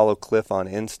follow Cliff on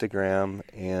Instagram,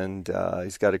 and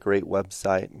he's got a great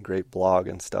website and great blog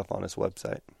and stuff on his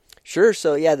website. Sure.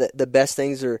 So, yeah, the best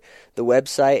things are the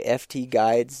website,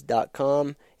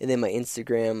 ftguides.com, and then my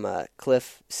Instagram,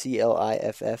 Cliff,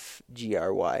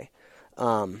 CLIFFGRY.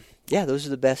 Those are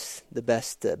the best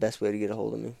way to get a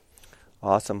hold of me.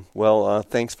 Awesome. Well,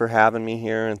 thanks for having me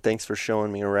here, and thanks for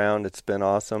showing me around. It's been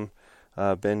awesome.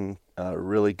 Been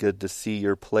really good to see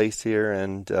your place here,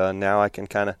 and now I can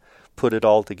kind of put it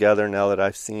all together now that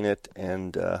I've seen it,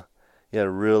 and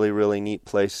really, really neat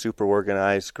place, super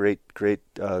organized, great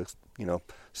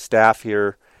staff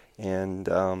here, and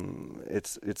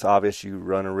it's obvious you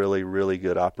run a really, really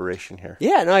good operation here.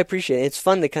 Yeah, no, I appreciate it. It's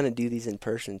fun to kind of do these in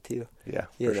person too. Yeah,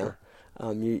 for sure.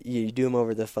 You do them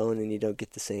over the phone and you don't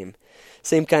get the same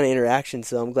kind of interaction,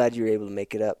 so I'm glad you were able to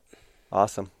make it up.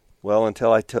 Awesome. Well,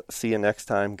 until I see you next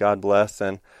time, God bless,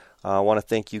 and I want to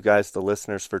thank you guys, the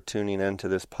listeners, for tuning in to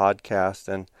this podcast,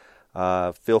 and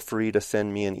feel free to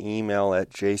send me an email at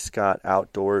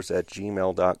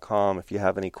jscottoutdoors@gmail.com if you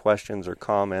have any questions or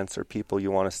comments or people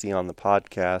you want to see on the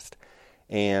podcast.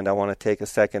 And I want to take a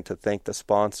second to thank the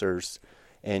sponsors,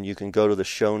 and you can go to the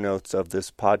show notes of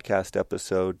this podcast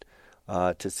episode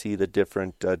to see the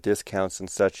different discounts and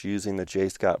such using the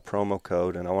JScott promo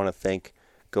code. And I want to thank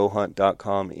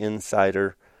GoHunt.com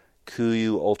Insider,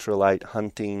 KUIU Ultralight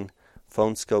Hunting,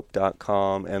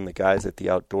 Phonescope.com, and the guys at the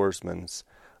Outdoorsman's.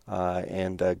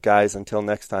 Guys, until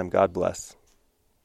next time, God bless.